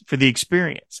gratefulness for the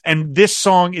experience. And this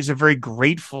song is a very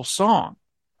grateful song.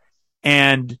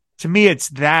 And to me, it's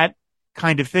that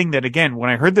kind of thing that, again, when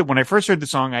I first heard the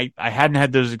song, I hadn't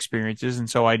had those experiences. And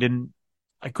so I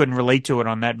couldn't relate to it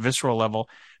on that visceral level.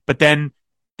 But then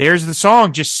there's the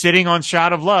song just sitting on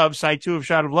Shot of Love, side 2 of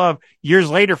Shot of Love,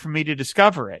 years later for me to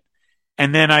discover it.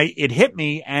 And then it hit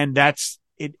me, and that's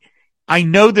it. I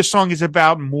know the song is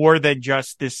about more than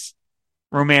just this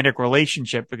romantic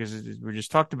relationship, because we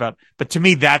just talked about, but to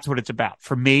me, that's what it's about.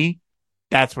 For me,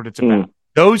 that's what it's about.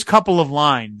 Those couple of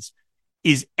lines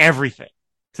is everything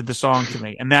to the song to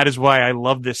me. And that is why I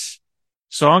love this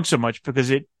song so much, because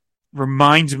it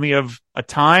reminds me of a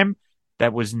time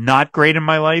that was not great in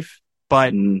my life,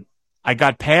 but I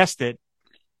got past it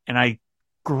and I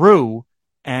grew,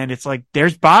 and it's like,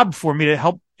 there's Bob for me to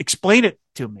help explain it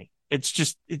to me.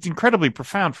 It's incredibly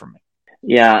profound for me.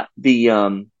 Yeah. We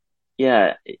all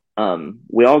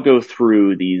go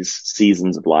through these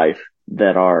seasons of life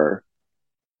that are,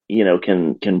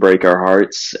 can break our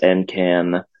hearts, and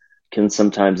can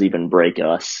sometimes even break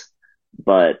us.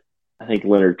 But I think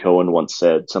Leonard Cohen once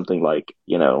said something like,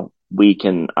 we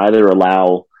can either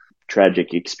allow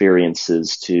tragic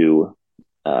experiences to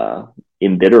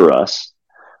embitter us,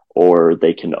 or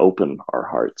they can open our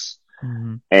hearts.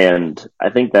 Mm-hmm. And I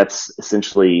think that's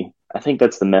the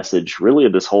message really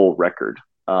of this whole record.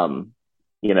 The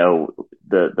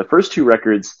first 2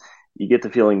 records, you get the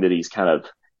feeling that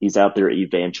he's out there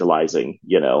evangelizing,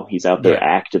 he's out there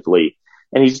actively,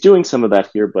 and he's doing some of that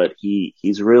here, but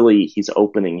he's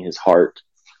opening his heart,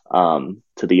 to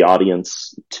the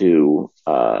audience, to,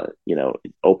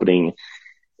 opening,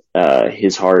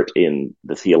 his heart in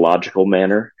the theological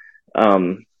manner.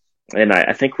 And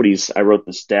I think I wrote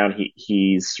this down,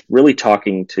 he's really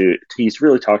talking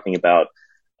about,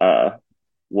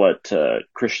 what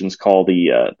Christians call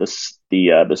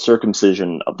the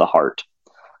circumcision of the heart.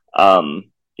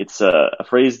 It's a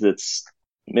phrase that's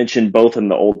mentioned both in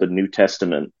the Old and New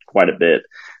Testament quite a bit.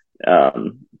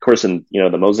 Of course, in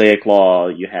the Mosaic Law,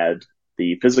 you had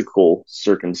the physical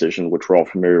circumcision, which we're all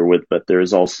familiar with, but there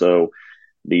is also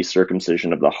the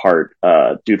circumcision of the heart.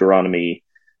 Deuteronomy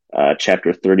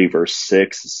chapter 30, verse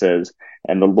 6 says,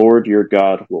 "And the Lord your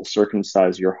God will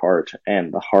circumcise your heart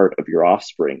and the heart of your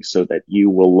offspring, so that you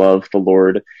will love the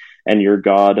Lord and your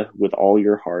God with all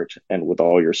your heart and with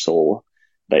all your soul,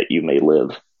 that you may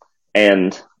live."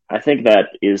 And I think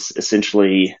that's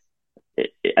essentially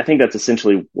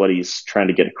what he's trying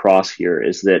to get across here,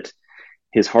 is that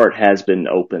his heart has been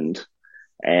opened,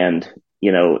 and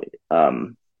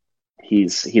he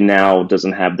now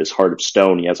doesn't have this heart of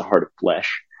stone. He has a heart of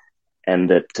flesh, and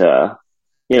that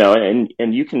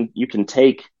and you can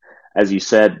take, as you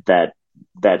said, that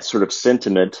sort of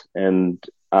sentiment and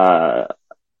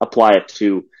apply it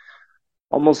to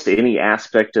almost any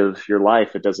aspect of your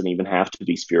life. It doesn't even have to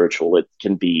be spiritual. It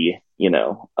can be,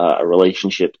 a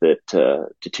relationship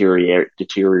that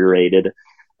deteriorated,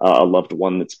 a loved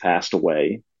one that's passed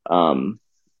away,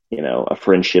 a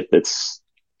friendship that's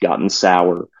gotten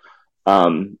sour.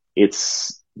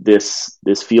 It's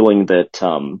this feeling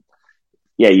that,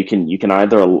 you can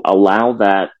either allow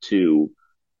that to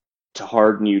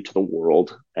harden you to the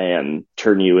world and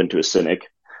turn you into a cynic,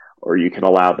 or you can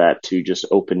allow that to just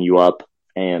open you up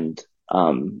and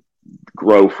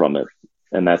grow from it.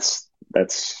 And that's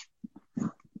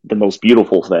the most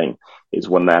beautiful thing, is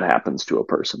when that happens to a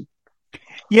person.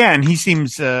 Yeah, and he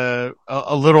seems a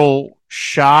little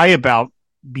shy about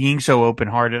being so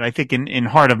open-hearted. I think in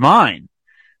Heart of Mine,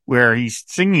 where he's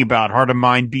singing about heart of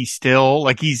mine, be still,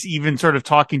 like he's even sort of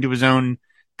talking to his own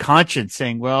conscience,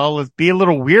 saying, well, let's be a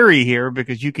little weary here,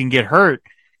 because you can get hurt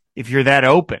if you're that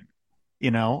open,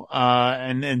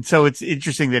 and so it's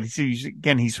interesting that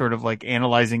he's sort of like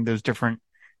analyzing those different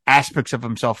aspects of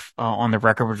himself on the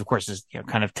record, which of course is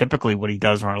kind of typically what he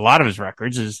does on a lot of his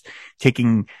records, is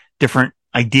taking different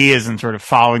ideas and sort of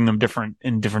following them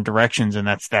in different directions. And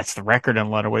that's the record in a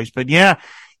lot of ways. But yeah,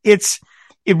 it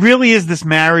really is this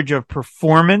marriage of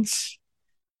performance,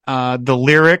 the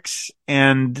lyrics,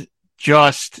 and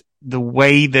just the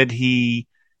way that he,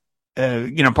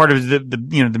 part of it is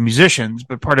the musicians,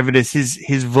 but part of it is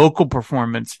his vocal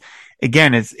performance.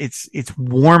 Again, it's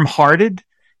warm-hearted,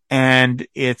 and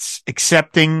it's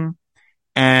accepting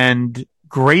and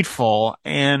grateful.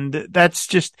 And that's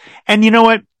just, and you know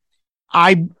what?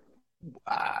 I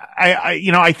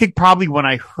think probably when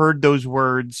I heard those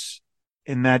words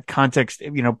in that context,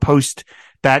 post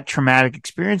that traumatic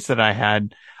experience that I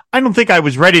had, I don't think I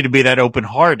was ready to be that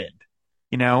open-hearted,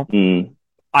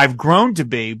 I've grown to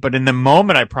be, but in the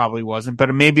moment I probably wasn't.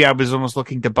 But maybe I was almost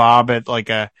looking to Bob at like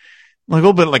a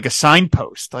little bit like a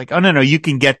signpost, like, oh no, you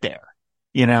can get there.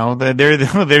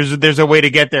 There's a way to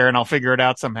get there, and I'll figure it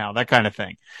out somehow, that kind of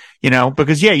thing,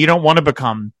 because you don't want to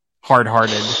become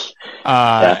hard-hearted,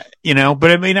 but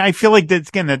I mean, I feel like that's,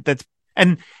 again, that's,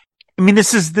 and I mean,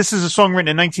 this is a song written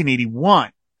in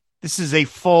 1981. This is a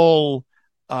full,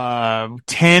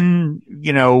 10,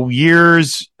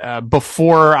 years,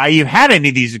 before I even had any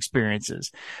of these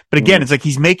experiences. But again, it's like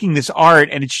he's making this art,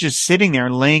 and it's just sitting there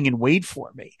and laying in wait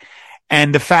for me.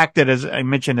 And the fact that, as I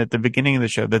mentioned at the beginning of the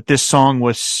show, that this song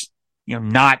was,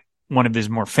 not one of his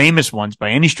more famous ones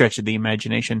by any stretch of the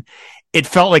imagination, it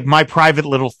felt like my private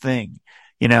little thing.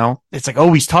 It's like,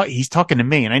 oh, he's talking to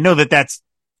me. And I know that's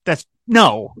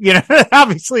no,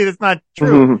 obviously that's not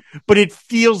true, but it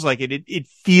feels like it. It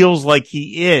feels like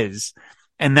he is.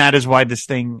 And that is why this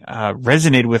thing,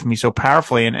 resonated with me so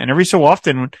powerfully. And every so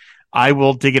often I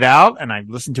will dig it out, and I've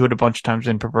listened to it a bunch of times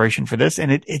in preparation for this,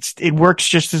 and it works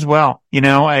just as well.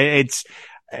 There's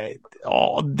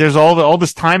all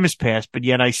this time has passed, but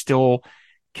yet I still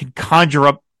can conjure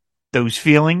up those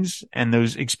feelings and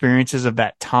those experiences of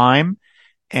that time.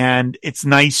 And it's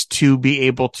nice to be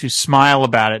able to smile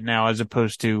about it now, as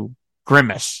opposed to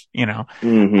grimace, and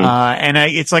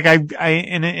it's like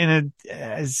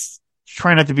as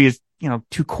try not to be as,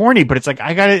 too corny, but it's like,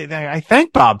 I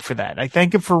thank Bob for that. I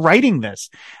thank him for writing this.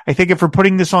 I thank him for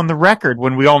putting this on the record,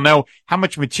 when we all know how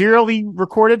much material he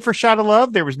recorded for Shot of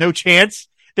Love. There was no chance.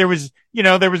 There was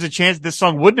a chance this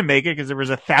song wouldn't make it, because there was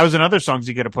 1,000 other songs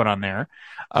he could have put on there.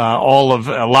 A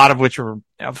lot of which were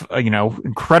of,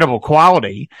 incredible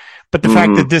quality. But the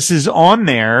fact that this is on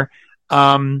there,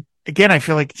 again, I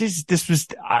feel like this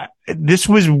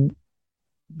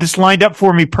lined up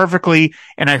for me perfectly.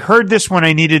 And I heard this when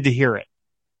I needed to hear it.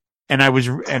 And I was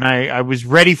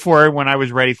ready for it when I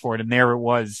was ready for it. And there it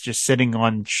was, just sitting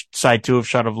on side 2 of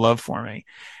Shot of Love for me.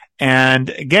 And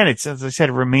again, it's, as I said,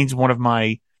 it remains one of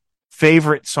my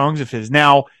favorite songs of his.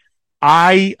 Now,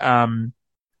 I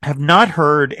have not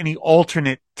heard any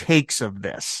alternate takes of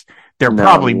this. There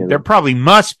probably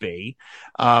must be.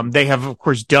 They have, of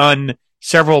course, done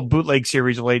several bootleg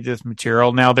series related to this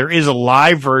material. Now, there is a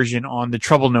live version on the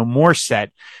Trouble No More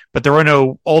set, but there are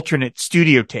no alternate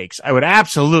studio takes. I would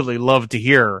absolutely love to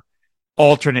hear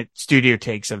alternate studio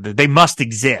takes of this. They must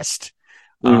exist.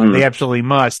 They absolutely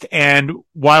must. And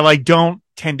while I don't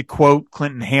tend to quote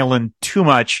Clinton Halen too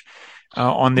much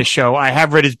on this show, I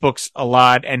have read his books a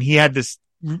lot, and he had this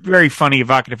very funny,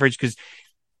 evocative phrase, because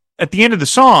at the end of the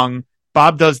song,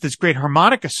 Bob does this great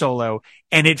harmonica solo,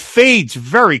 and it fades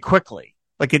very quickly.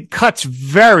 Like, it cuts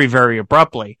very, very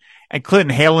abruptly. And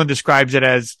Clinton Halen describes it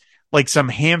as like some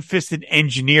ham-fisted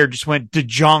engineer just went to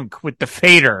junk with the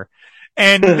fader.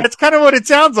 And that's kind of what it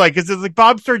sounds like. It's like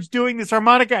Bob starts doing this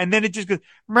harmonica and then it just goes,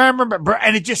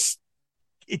 and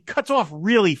it cuts off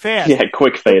really fast. Yeah,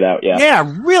 quick fade out. Yeah.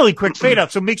 Yeah, really quick fade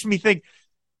out. So it makes me think,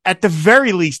 at the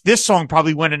very least, this song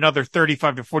probably went another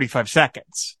 35 to 45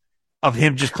 seconds of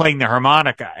him just playing the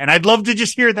harmonica. And I'd love to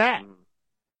just hear that.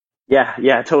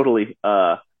 Yeah, totally.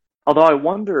 Although I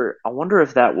wonder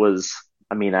if that was,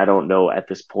 I mean, I don't know at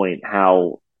this point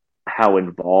how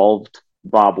involved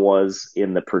Bob was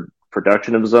in the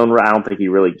production of his own. I don't think he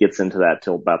really gets into that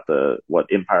till about the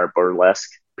Empire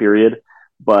Burlesque period.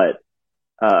 But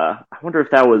I wonder if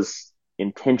that was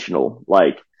intentional.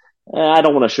 Like, I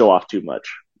don't want to show off too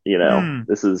much.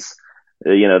 This is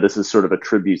sort of a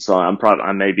tribute song.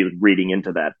 I may be reading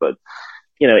into that, but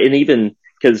and even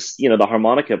because the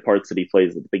harmonica parts that he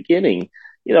plays at the beginning,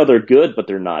 they're good, but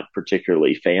they're not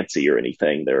particularly fancy or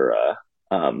anything. They're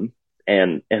and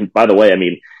by the way, I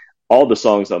mean, all the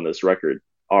songs on this record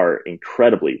are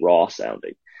incredibly raw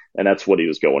sounding, and that's what he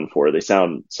was going for.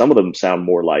 Some of them sound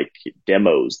more like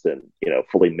demos than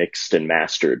fully mixed and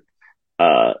mastered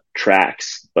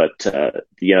tracks, but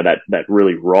that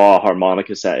really raw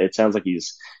harmonica sound, it sounds like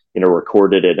he's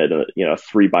recorded it at a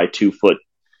 3x2 foot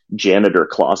janitor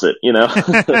closet,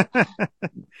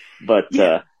 but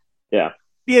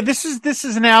yeah, this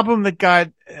is an album that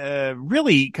got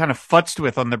really kind of futzed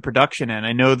with on the production end.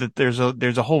 I know that there's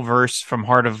a whole verse from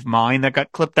Heart of Mine that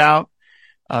got clipped out.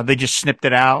 They just snipped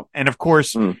it out, and of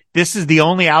course this is the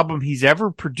only album he's ever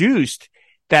produced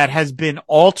that has been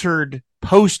altered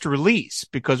post-release,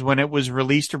 because when it was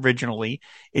released originally,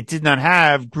 it did not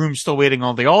have Groom Still Waiting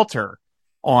on the Altar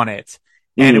on it.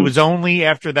 And it was only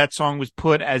after that song was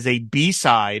put as a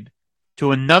B-side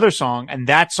to another song, and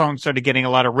that song started getting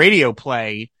a lot of radio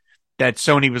play, that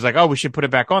Sony was like, oh, we should put it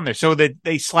back on there. So that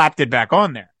they slapped it back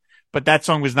on there. But that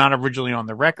song was not originally on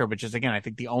the record, which is, again, I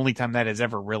think the only time that has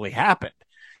ever really happened.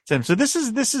 So this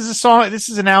is a song, this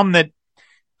is an album that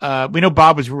we know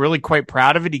Bob was really quite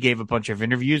proud of it. He gave a bunch of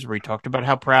interviews where he talked about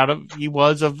how proud he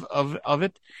was of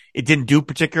it. It didn't do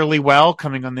particularly well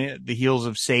coming on the heels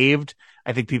of Saved.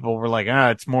 I think people were like,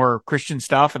 it's more Christian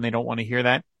stuff and they don't want to hear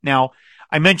that. Now,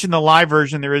 I mentioned the live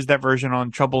version. There is that version on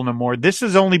Trouble No More. This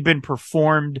has only been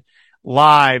performed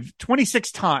live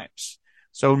 26 times.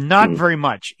 So not very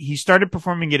much. He started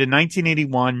performing it in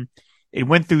 1981. It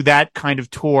went through that kind of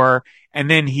tour, and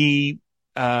then he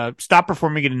stopped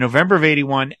performing it in November of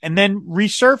 81, and then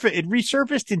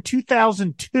resurfaced in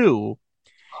 2002,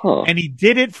 and he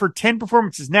did it for 10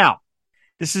 performances. Now,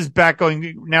 this is back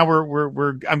going. Now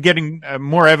I'm getting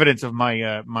more evidence of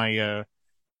my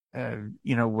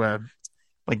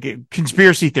like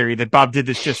conspiracy theory that Bob did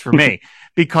this just for me,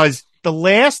 because the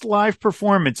last live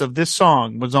performance of this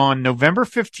song was on November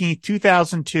 15th,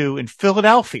 2002 in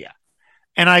Philadelphia,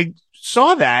 and I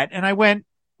saw that and I went,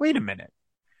 wait a minute.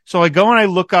 So I go and I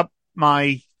look up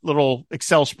my little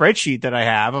Excel spreadsheet that I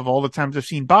have of all the times I've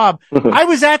seen Bob. I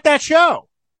was at that show.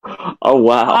 Oh,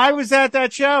 wow. I was at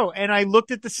that show, and I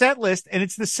looked at the set list, and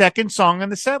it's the second song on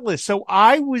the set list. So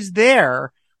I was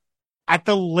there at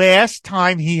the last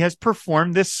time he has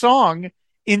performed this song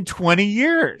in 20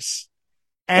 years.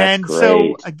 And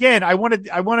so again, I want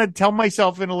to tell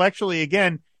myself intellectually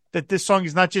again that this song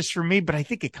is not just for me, but I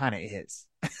think it kind of is.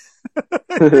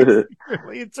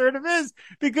 It sort of is,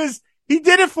 because he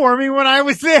did it for me when I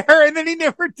was there, and then he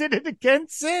never did it again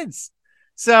since.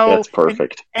 So that's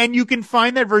perfect. And you can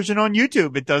find that version on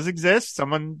YouTube. It does exist.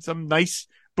 Some nice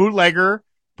bootlegger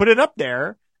put it up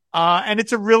there. And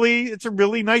it's a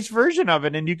really nice version of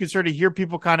it. And you can sort of hear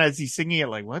people kind of, as he's singing it,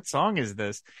 like, what song is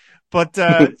this? But,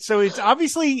 so it's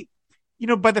obviously,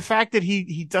 by the fact that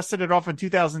he dusted it off in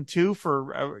 2002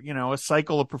 for, a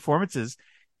cycle of performances,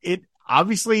 it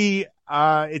obviously,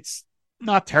 it's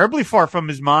not terribly far from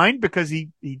his mind, because he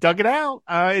dug it out.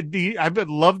 I would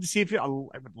love to see I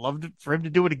would love for him to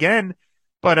do it again,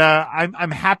 but,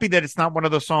 I'm happy that it's not one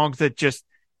of those songs that just,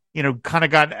 kind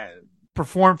of got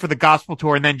performed for the gospel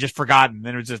tour and then just forgotten.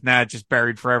 Then it was just, it's just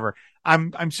buried forever.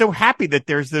 I'm so happy that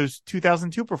there's those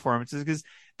 2002 performances, because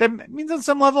that means on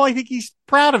some level, I think he's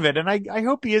proud of it. And I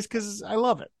hope he is, because I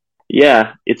love it.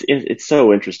 Yeah. It's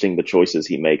so interesting, the choices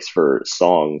he makes for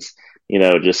songs.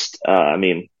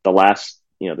 The last,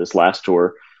 this last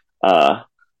tour, watching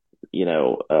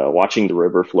the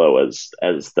river flow as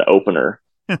the opener,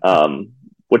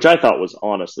 which I thought was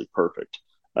honestly perfect.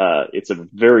 It's a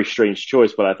very strange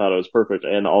choice, but I thought it was perfect.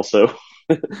 And also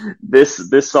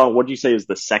this song, what did you say is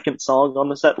the second song on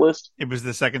the set list? It was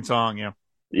the second song. Yeah.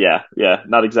 Yeah.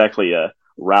 Not exactly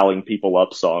rallying people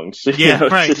up songs. Yeah.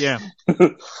 Right. Yeah.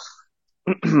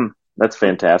 That's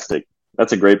fantastic.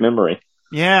 That's a great memory.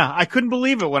 Yeah, I couldn't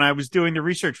believe it when I was doing the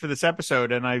research for this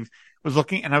episode, and I was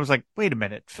looking, and I was like, "Wait a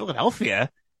minute,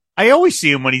 Philadelphia! I always see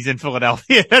him when he's in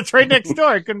Philadelphia. That's right next door."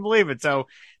 I couldn't believe it. So,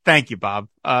 thank you, Bob.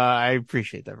 I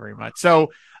appreciate that very much.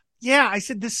 So, yeah, I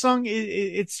said this song.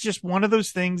 It's just one of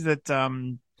those things that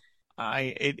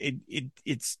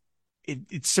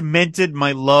it cemented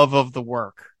my love of the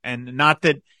work, and not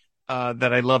that.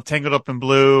 That I love Tangled Up in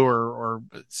Blue or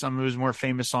some of his more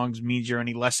famous songs means you're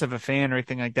any less of a fan or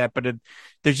anything like that. But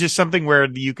there's just something where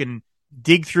you can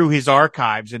dig through his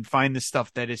archives and find the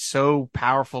stuff that is so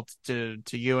powerful to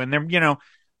you. And then,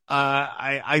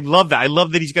 I love that. I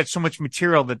love that he's got so much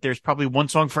material that there's probably one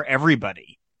song for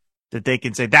everybody that they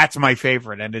can say, that's my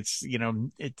favorite. And it's,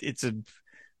 it's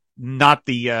not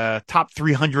the top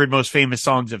 300 most famous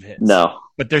songs of his. No.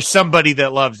 But there's somebody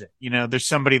that loves it. There's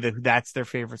somebody that's their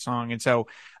favorite song. And so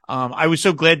I was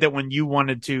so glad that when you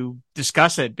wanted to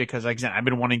discuss it, because like I said, I've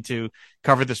been wanting to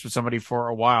cover this with somebody for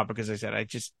a while, because I said I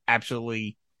just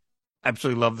absolutely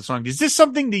love the song. Is this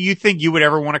something that you think you would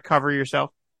ever want to cover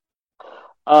yourself?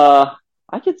 I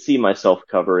could see myself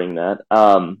covering that.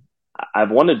 I've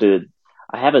wanted to.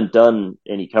 I haven't done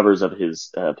any covers of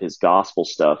his gospel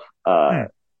stuff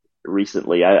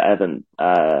recently. I haven't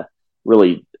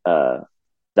really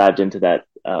dived into that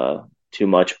too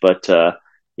much, but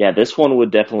yeah, this one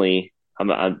would definitely.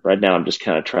 Right now I'm just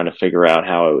kind of trying to figure out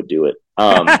how I would do it.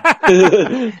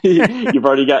 You've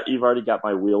already got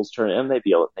my wheels turning, and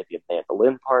maybe a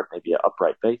mandolin part, maybe an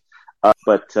upright bass,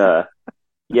 but all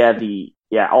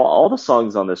the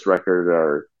songs on this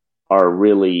record are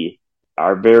very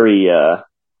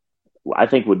I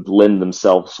think would lend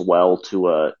themselves well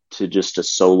to just a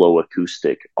solo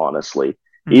acoustic, honestly.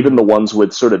 Mm-hmm. Even the ones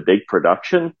with sort of big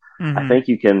production, mm-hmm. I think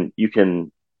you can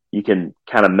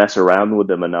kind of mess around with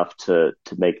them enough to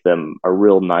make them a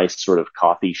real nice sort of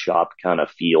coffee shop kind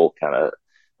of feel kind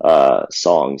of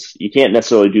songs. You can't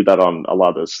necessarily do that on a lot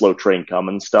of the Slow Train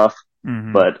Coming stuff,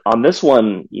 mm-hmm. but on this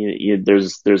one,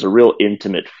 there's a real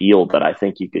intimate feel that I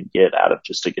think you could get out of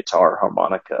just a guitar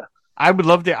harmonica. I would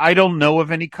love to. I don't know of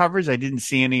any covers. I didn't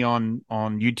see any on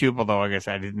YouTube, although I guess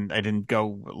I didn't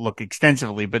go look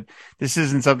extensively. But this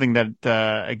isn't something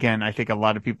that again, I think a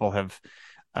lot of people have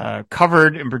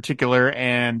covered in particular.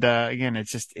 And again, it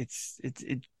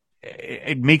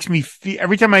makes me feel,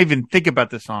 every time I even think about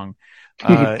the song,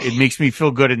 it makes me feel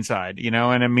good inside, And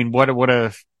I mean, what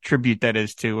a tribute that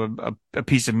is to a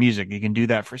piece of music. You can do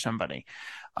that for somebody.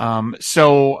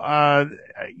 So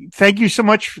thank you so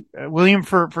much, William,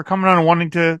 for coming on and wanting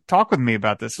to talk with me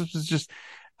about this. This was just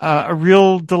a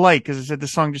real delight, because I said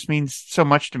this song just means so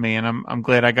much to me, and I'm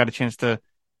glad I got a chance to,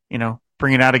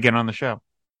 bring it out again on the show.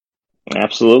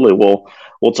 Absolutely.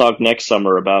 We'll talk next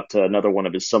summer about another one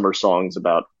of his summer songs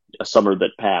about a summer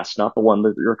that passed, not the one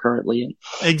that you're currently in.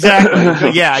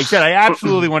 Exactly. Yeah, I said I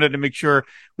absolutely wanted to make sure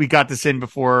we got this in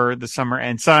before the summer.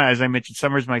 And as I mentioned,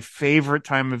 summer is my favorite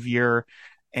time of year.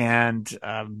 And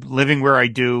living where I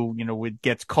do, it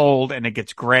gets cold and it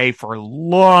gets gray for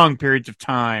long periods of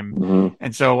time. Mm-hmm.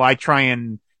 And so I try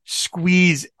and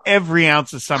squeeze every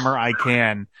ounce of summer I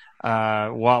can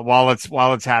while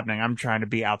it's happening. I'm trying to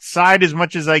be outside as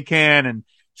much as I can and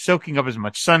soaking up as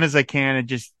much sun as I can, and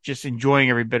just enjoying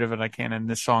every bit of it I can. And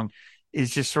this song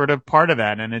is just sort of part of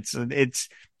that. And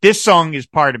this song is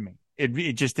part of me.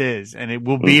 It just is, and it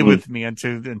will be mm-hmm. with me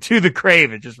unto the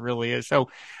grave. It just really is. So,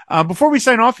 before we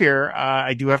sign off here,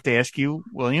 I do have to ask you,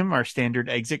 William, our standard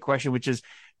exit question, which is,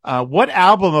 what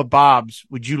album of Bob's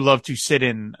would you love to sit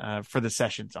in for the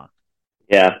sessions on?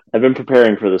 Yeah, I've been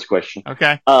preparing for this question.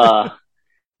 Okay. For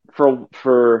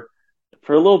a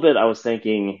little bit, I was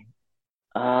thinking,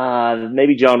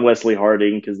 maybe John Wesley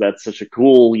Harding, because that's such a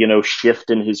cool, shift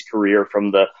in his career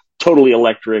from the totally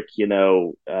electric,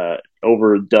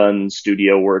 overdone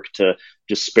studio work to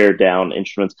just spared down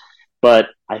instruments. But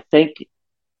I think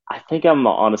I'm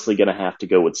honestly going to have to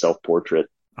go with Self Portrait.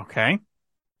 Okay.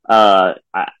 I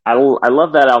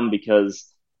love that album because,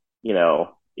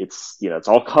 it's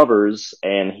all covers,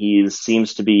 and he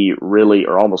seems to be really,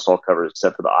 or almost all covers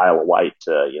except for the Isle of Wight,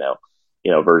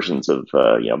 versions of,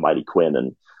 Mighty Quinn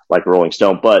and like Rolling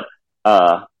Stone. But,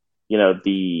 it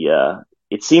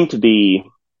seemed to be,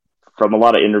 from a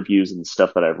lot of interviews and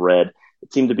stuff that I've read,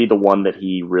 it seemed to be the one that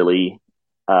he really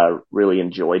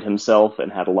enjoyed himself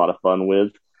and had a lot of fun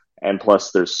with. And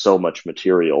plus, there's so much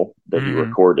material that he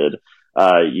recorded.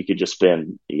 You could just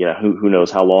spend, who knows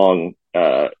how long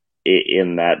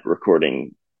in that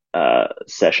recording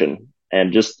session,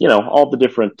 and just all the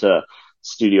different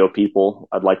studio people.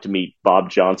 I'd like to meet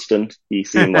Bob Johnston. He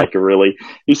seemed like a really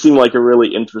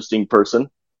interesting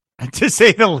person, to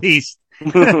say the least.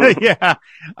 Yeah.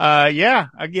 Yeah.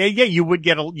 You would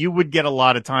get a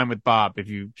lot of time with Bob if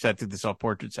you sat through the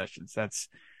self-portrait sessions. That's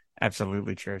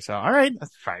absolutely true. So, all right.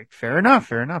 That's fine. Fair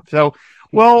enough. So,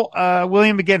 well,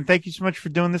 William, again, thank you so much for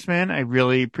doing this, man. I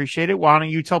really appreciate it. Why don't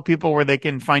you tell people where they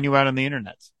can find you out on the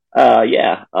internet?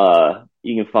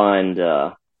 You can find,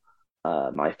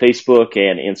 my Facebook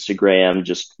and Instagram,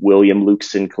 just William Luke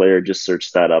Sinclair. Just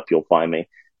search that up. You'll find me.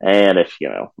 And if you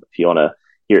want to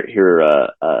hear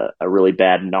a really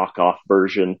bad knockoff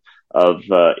version of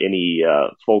any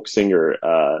folk singer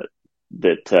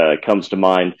that comes to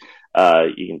mind,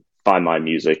 you can find my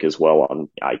music as well on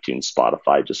iTunes,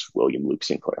 Spotify, just William Luke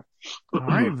Sinclair. All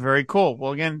right, very cool.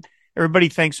 Well, again, everybody,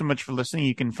 thanks so much for listening.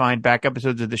 You can find back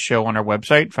episodes of the show on our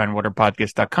website,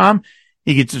 findwaterpodcast.com.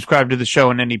 You can subscribe to the show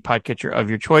on any podcatcher of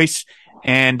your choice.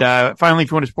 And finally,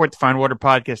 if you want to support the Fine Water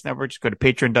Podcast Network, just go to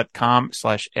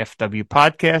patreon.com/FW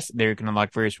Podcast. There you can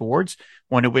unlock various rewards,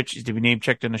 one of which is to be name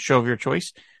checked in a show of your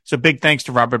choice. So big thanks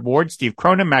to Robert Ward, Steve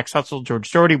Cronin, Max Hutzel,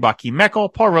 George Doherty, Joaquin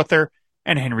Meckel, Paul Ruther,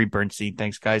 and Henry Bernstein.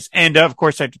 Thanks, guys. And of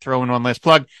course, I have to throw in one last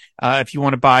plug. If you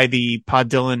want to buy the Pod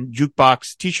Dylan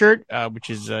Jukebox t-shirt,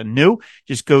 which is new,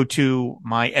 just go to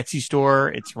my Etsy store.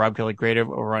 It's Rob Kelly Creative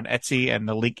over on Etsy, and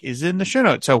the link is in the show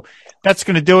notes. So that's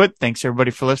going to do it. Thanks,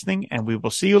 everybody, for listening, and we will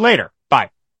see you later.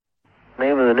 Bye. The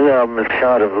name of the new album is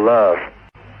Shot of Love.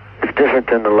 It's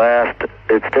different than the last.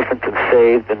 It's different than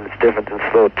Saved, and it's different than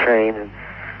Slow Train. And,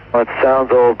 well, it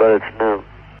sounds old, but it's new.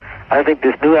 I think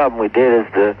this new album we did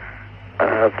is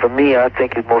for me, I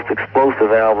think the most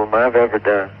explosive album I've ever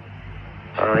done.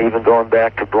 Even going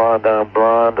back to Blonde on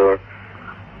Blonde or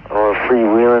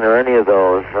Freewheeling or any of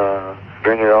those.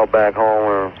 Bring It All Back Home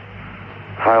or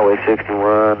Highway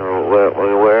 61 or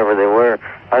wherever they were.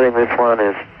 I think this one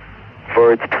is,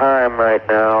 for its time right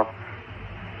now,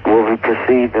 will be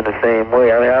perceived in the same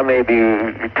way. I mean, I may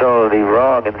be totally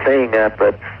wrong in saying that,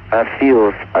 but I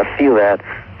feel that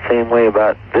same way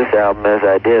about this album as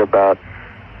I did about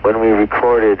when we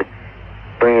recorded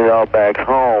Bring It All Back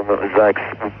Home. It was like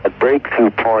a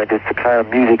breakthrough point. It's the kind of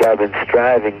music I've been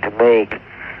striving to make,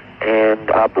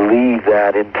 and I believe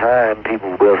that in time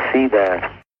people will see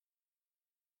that.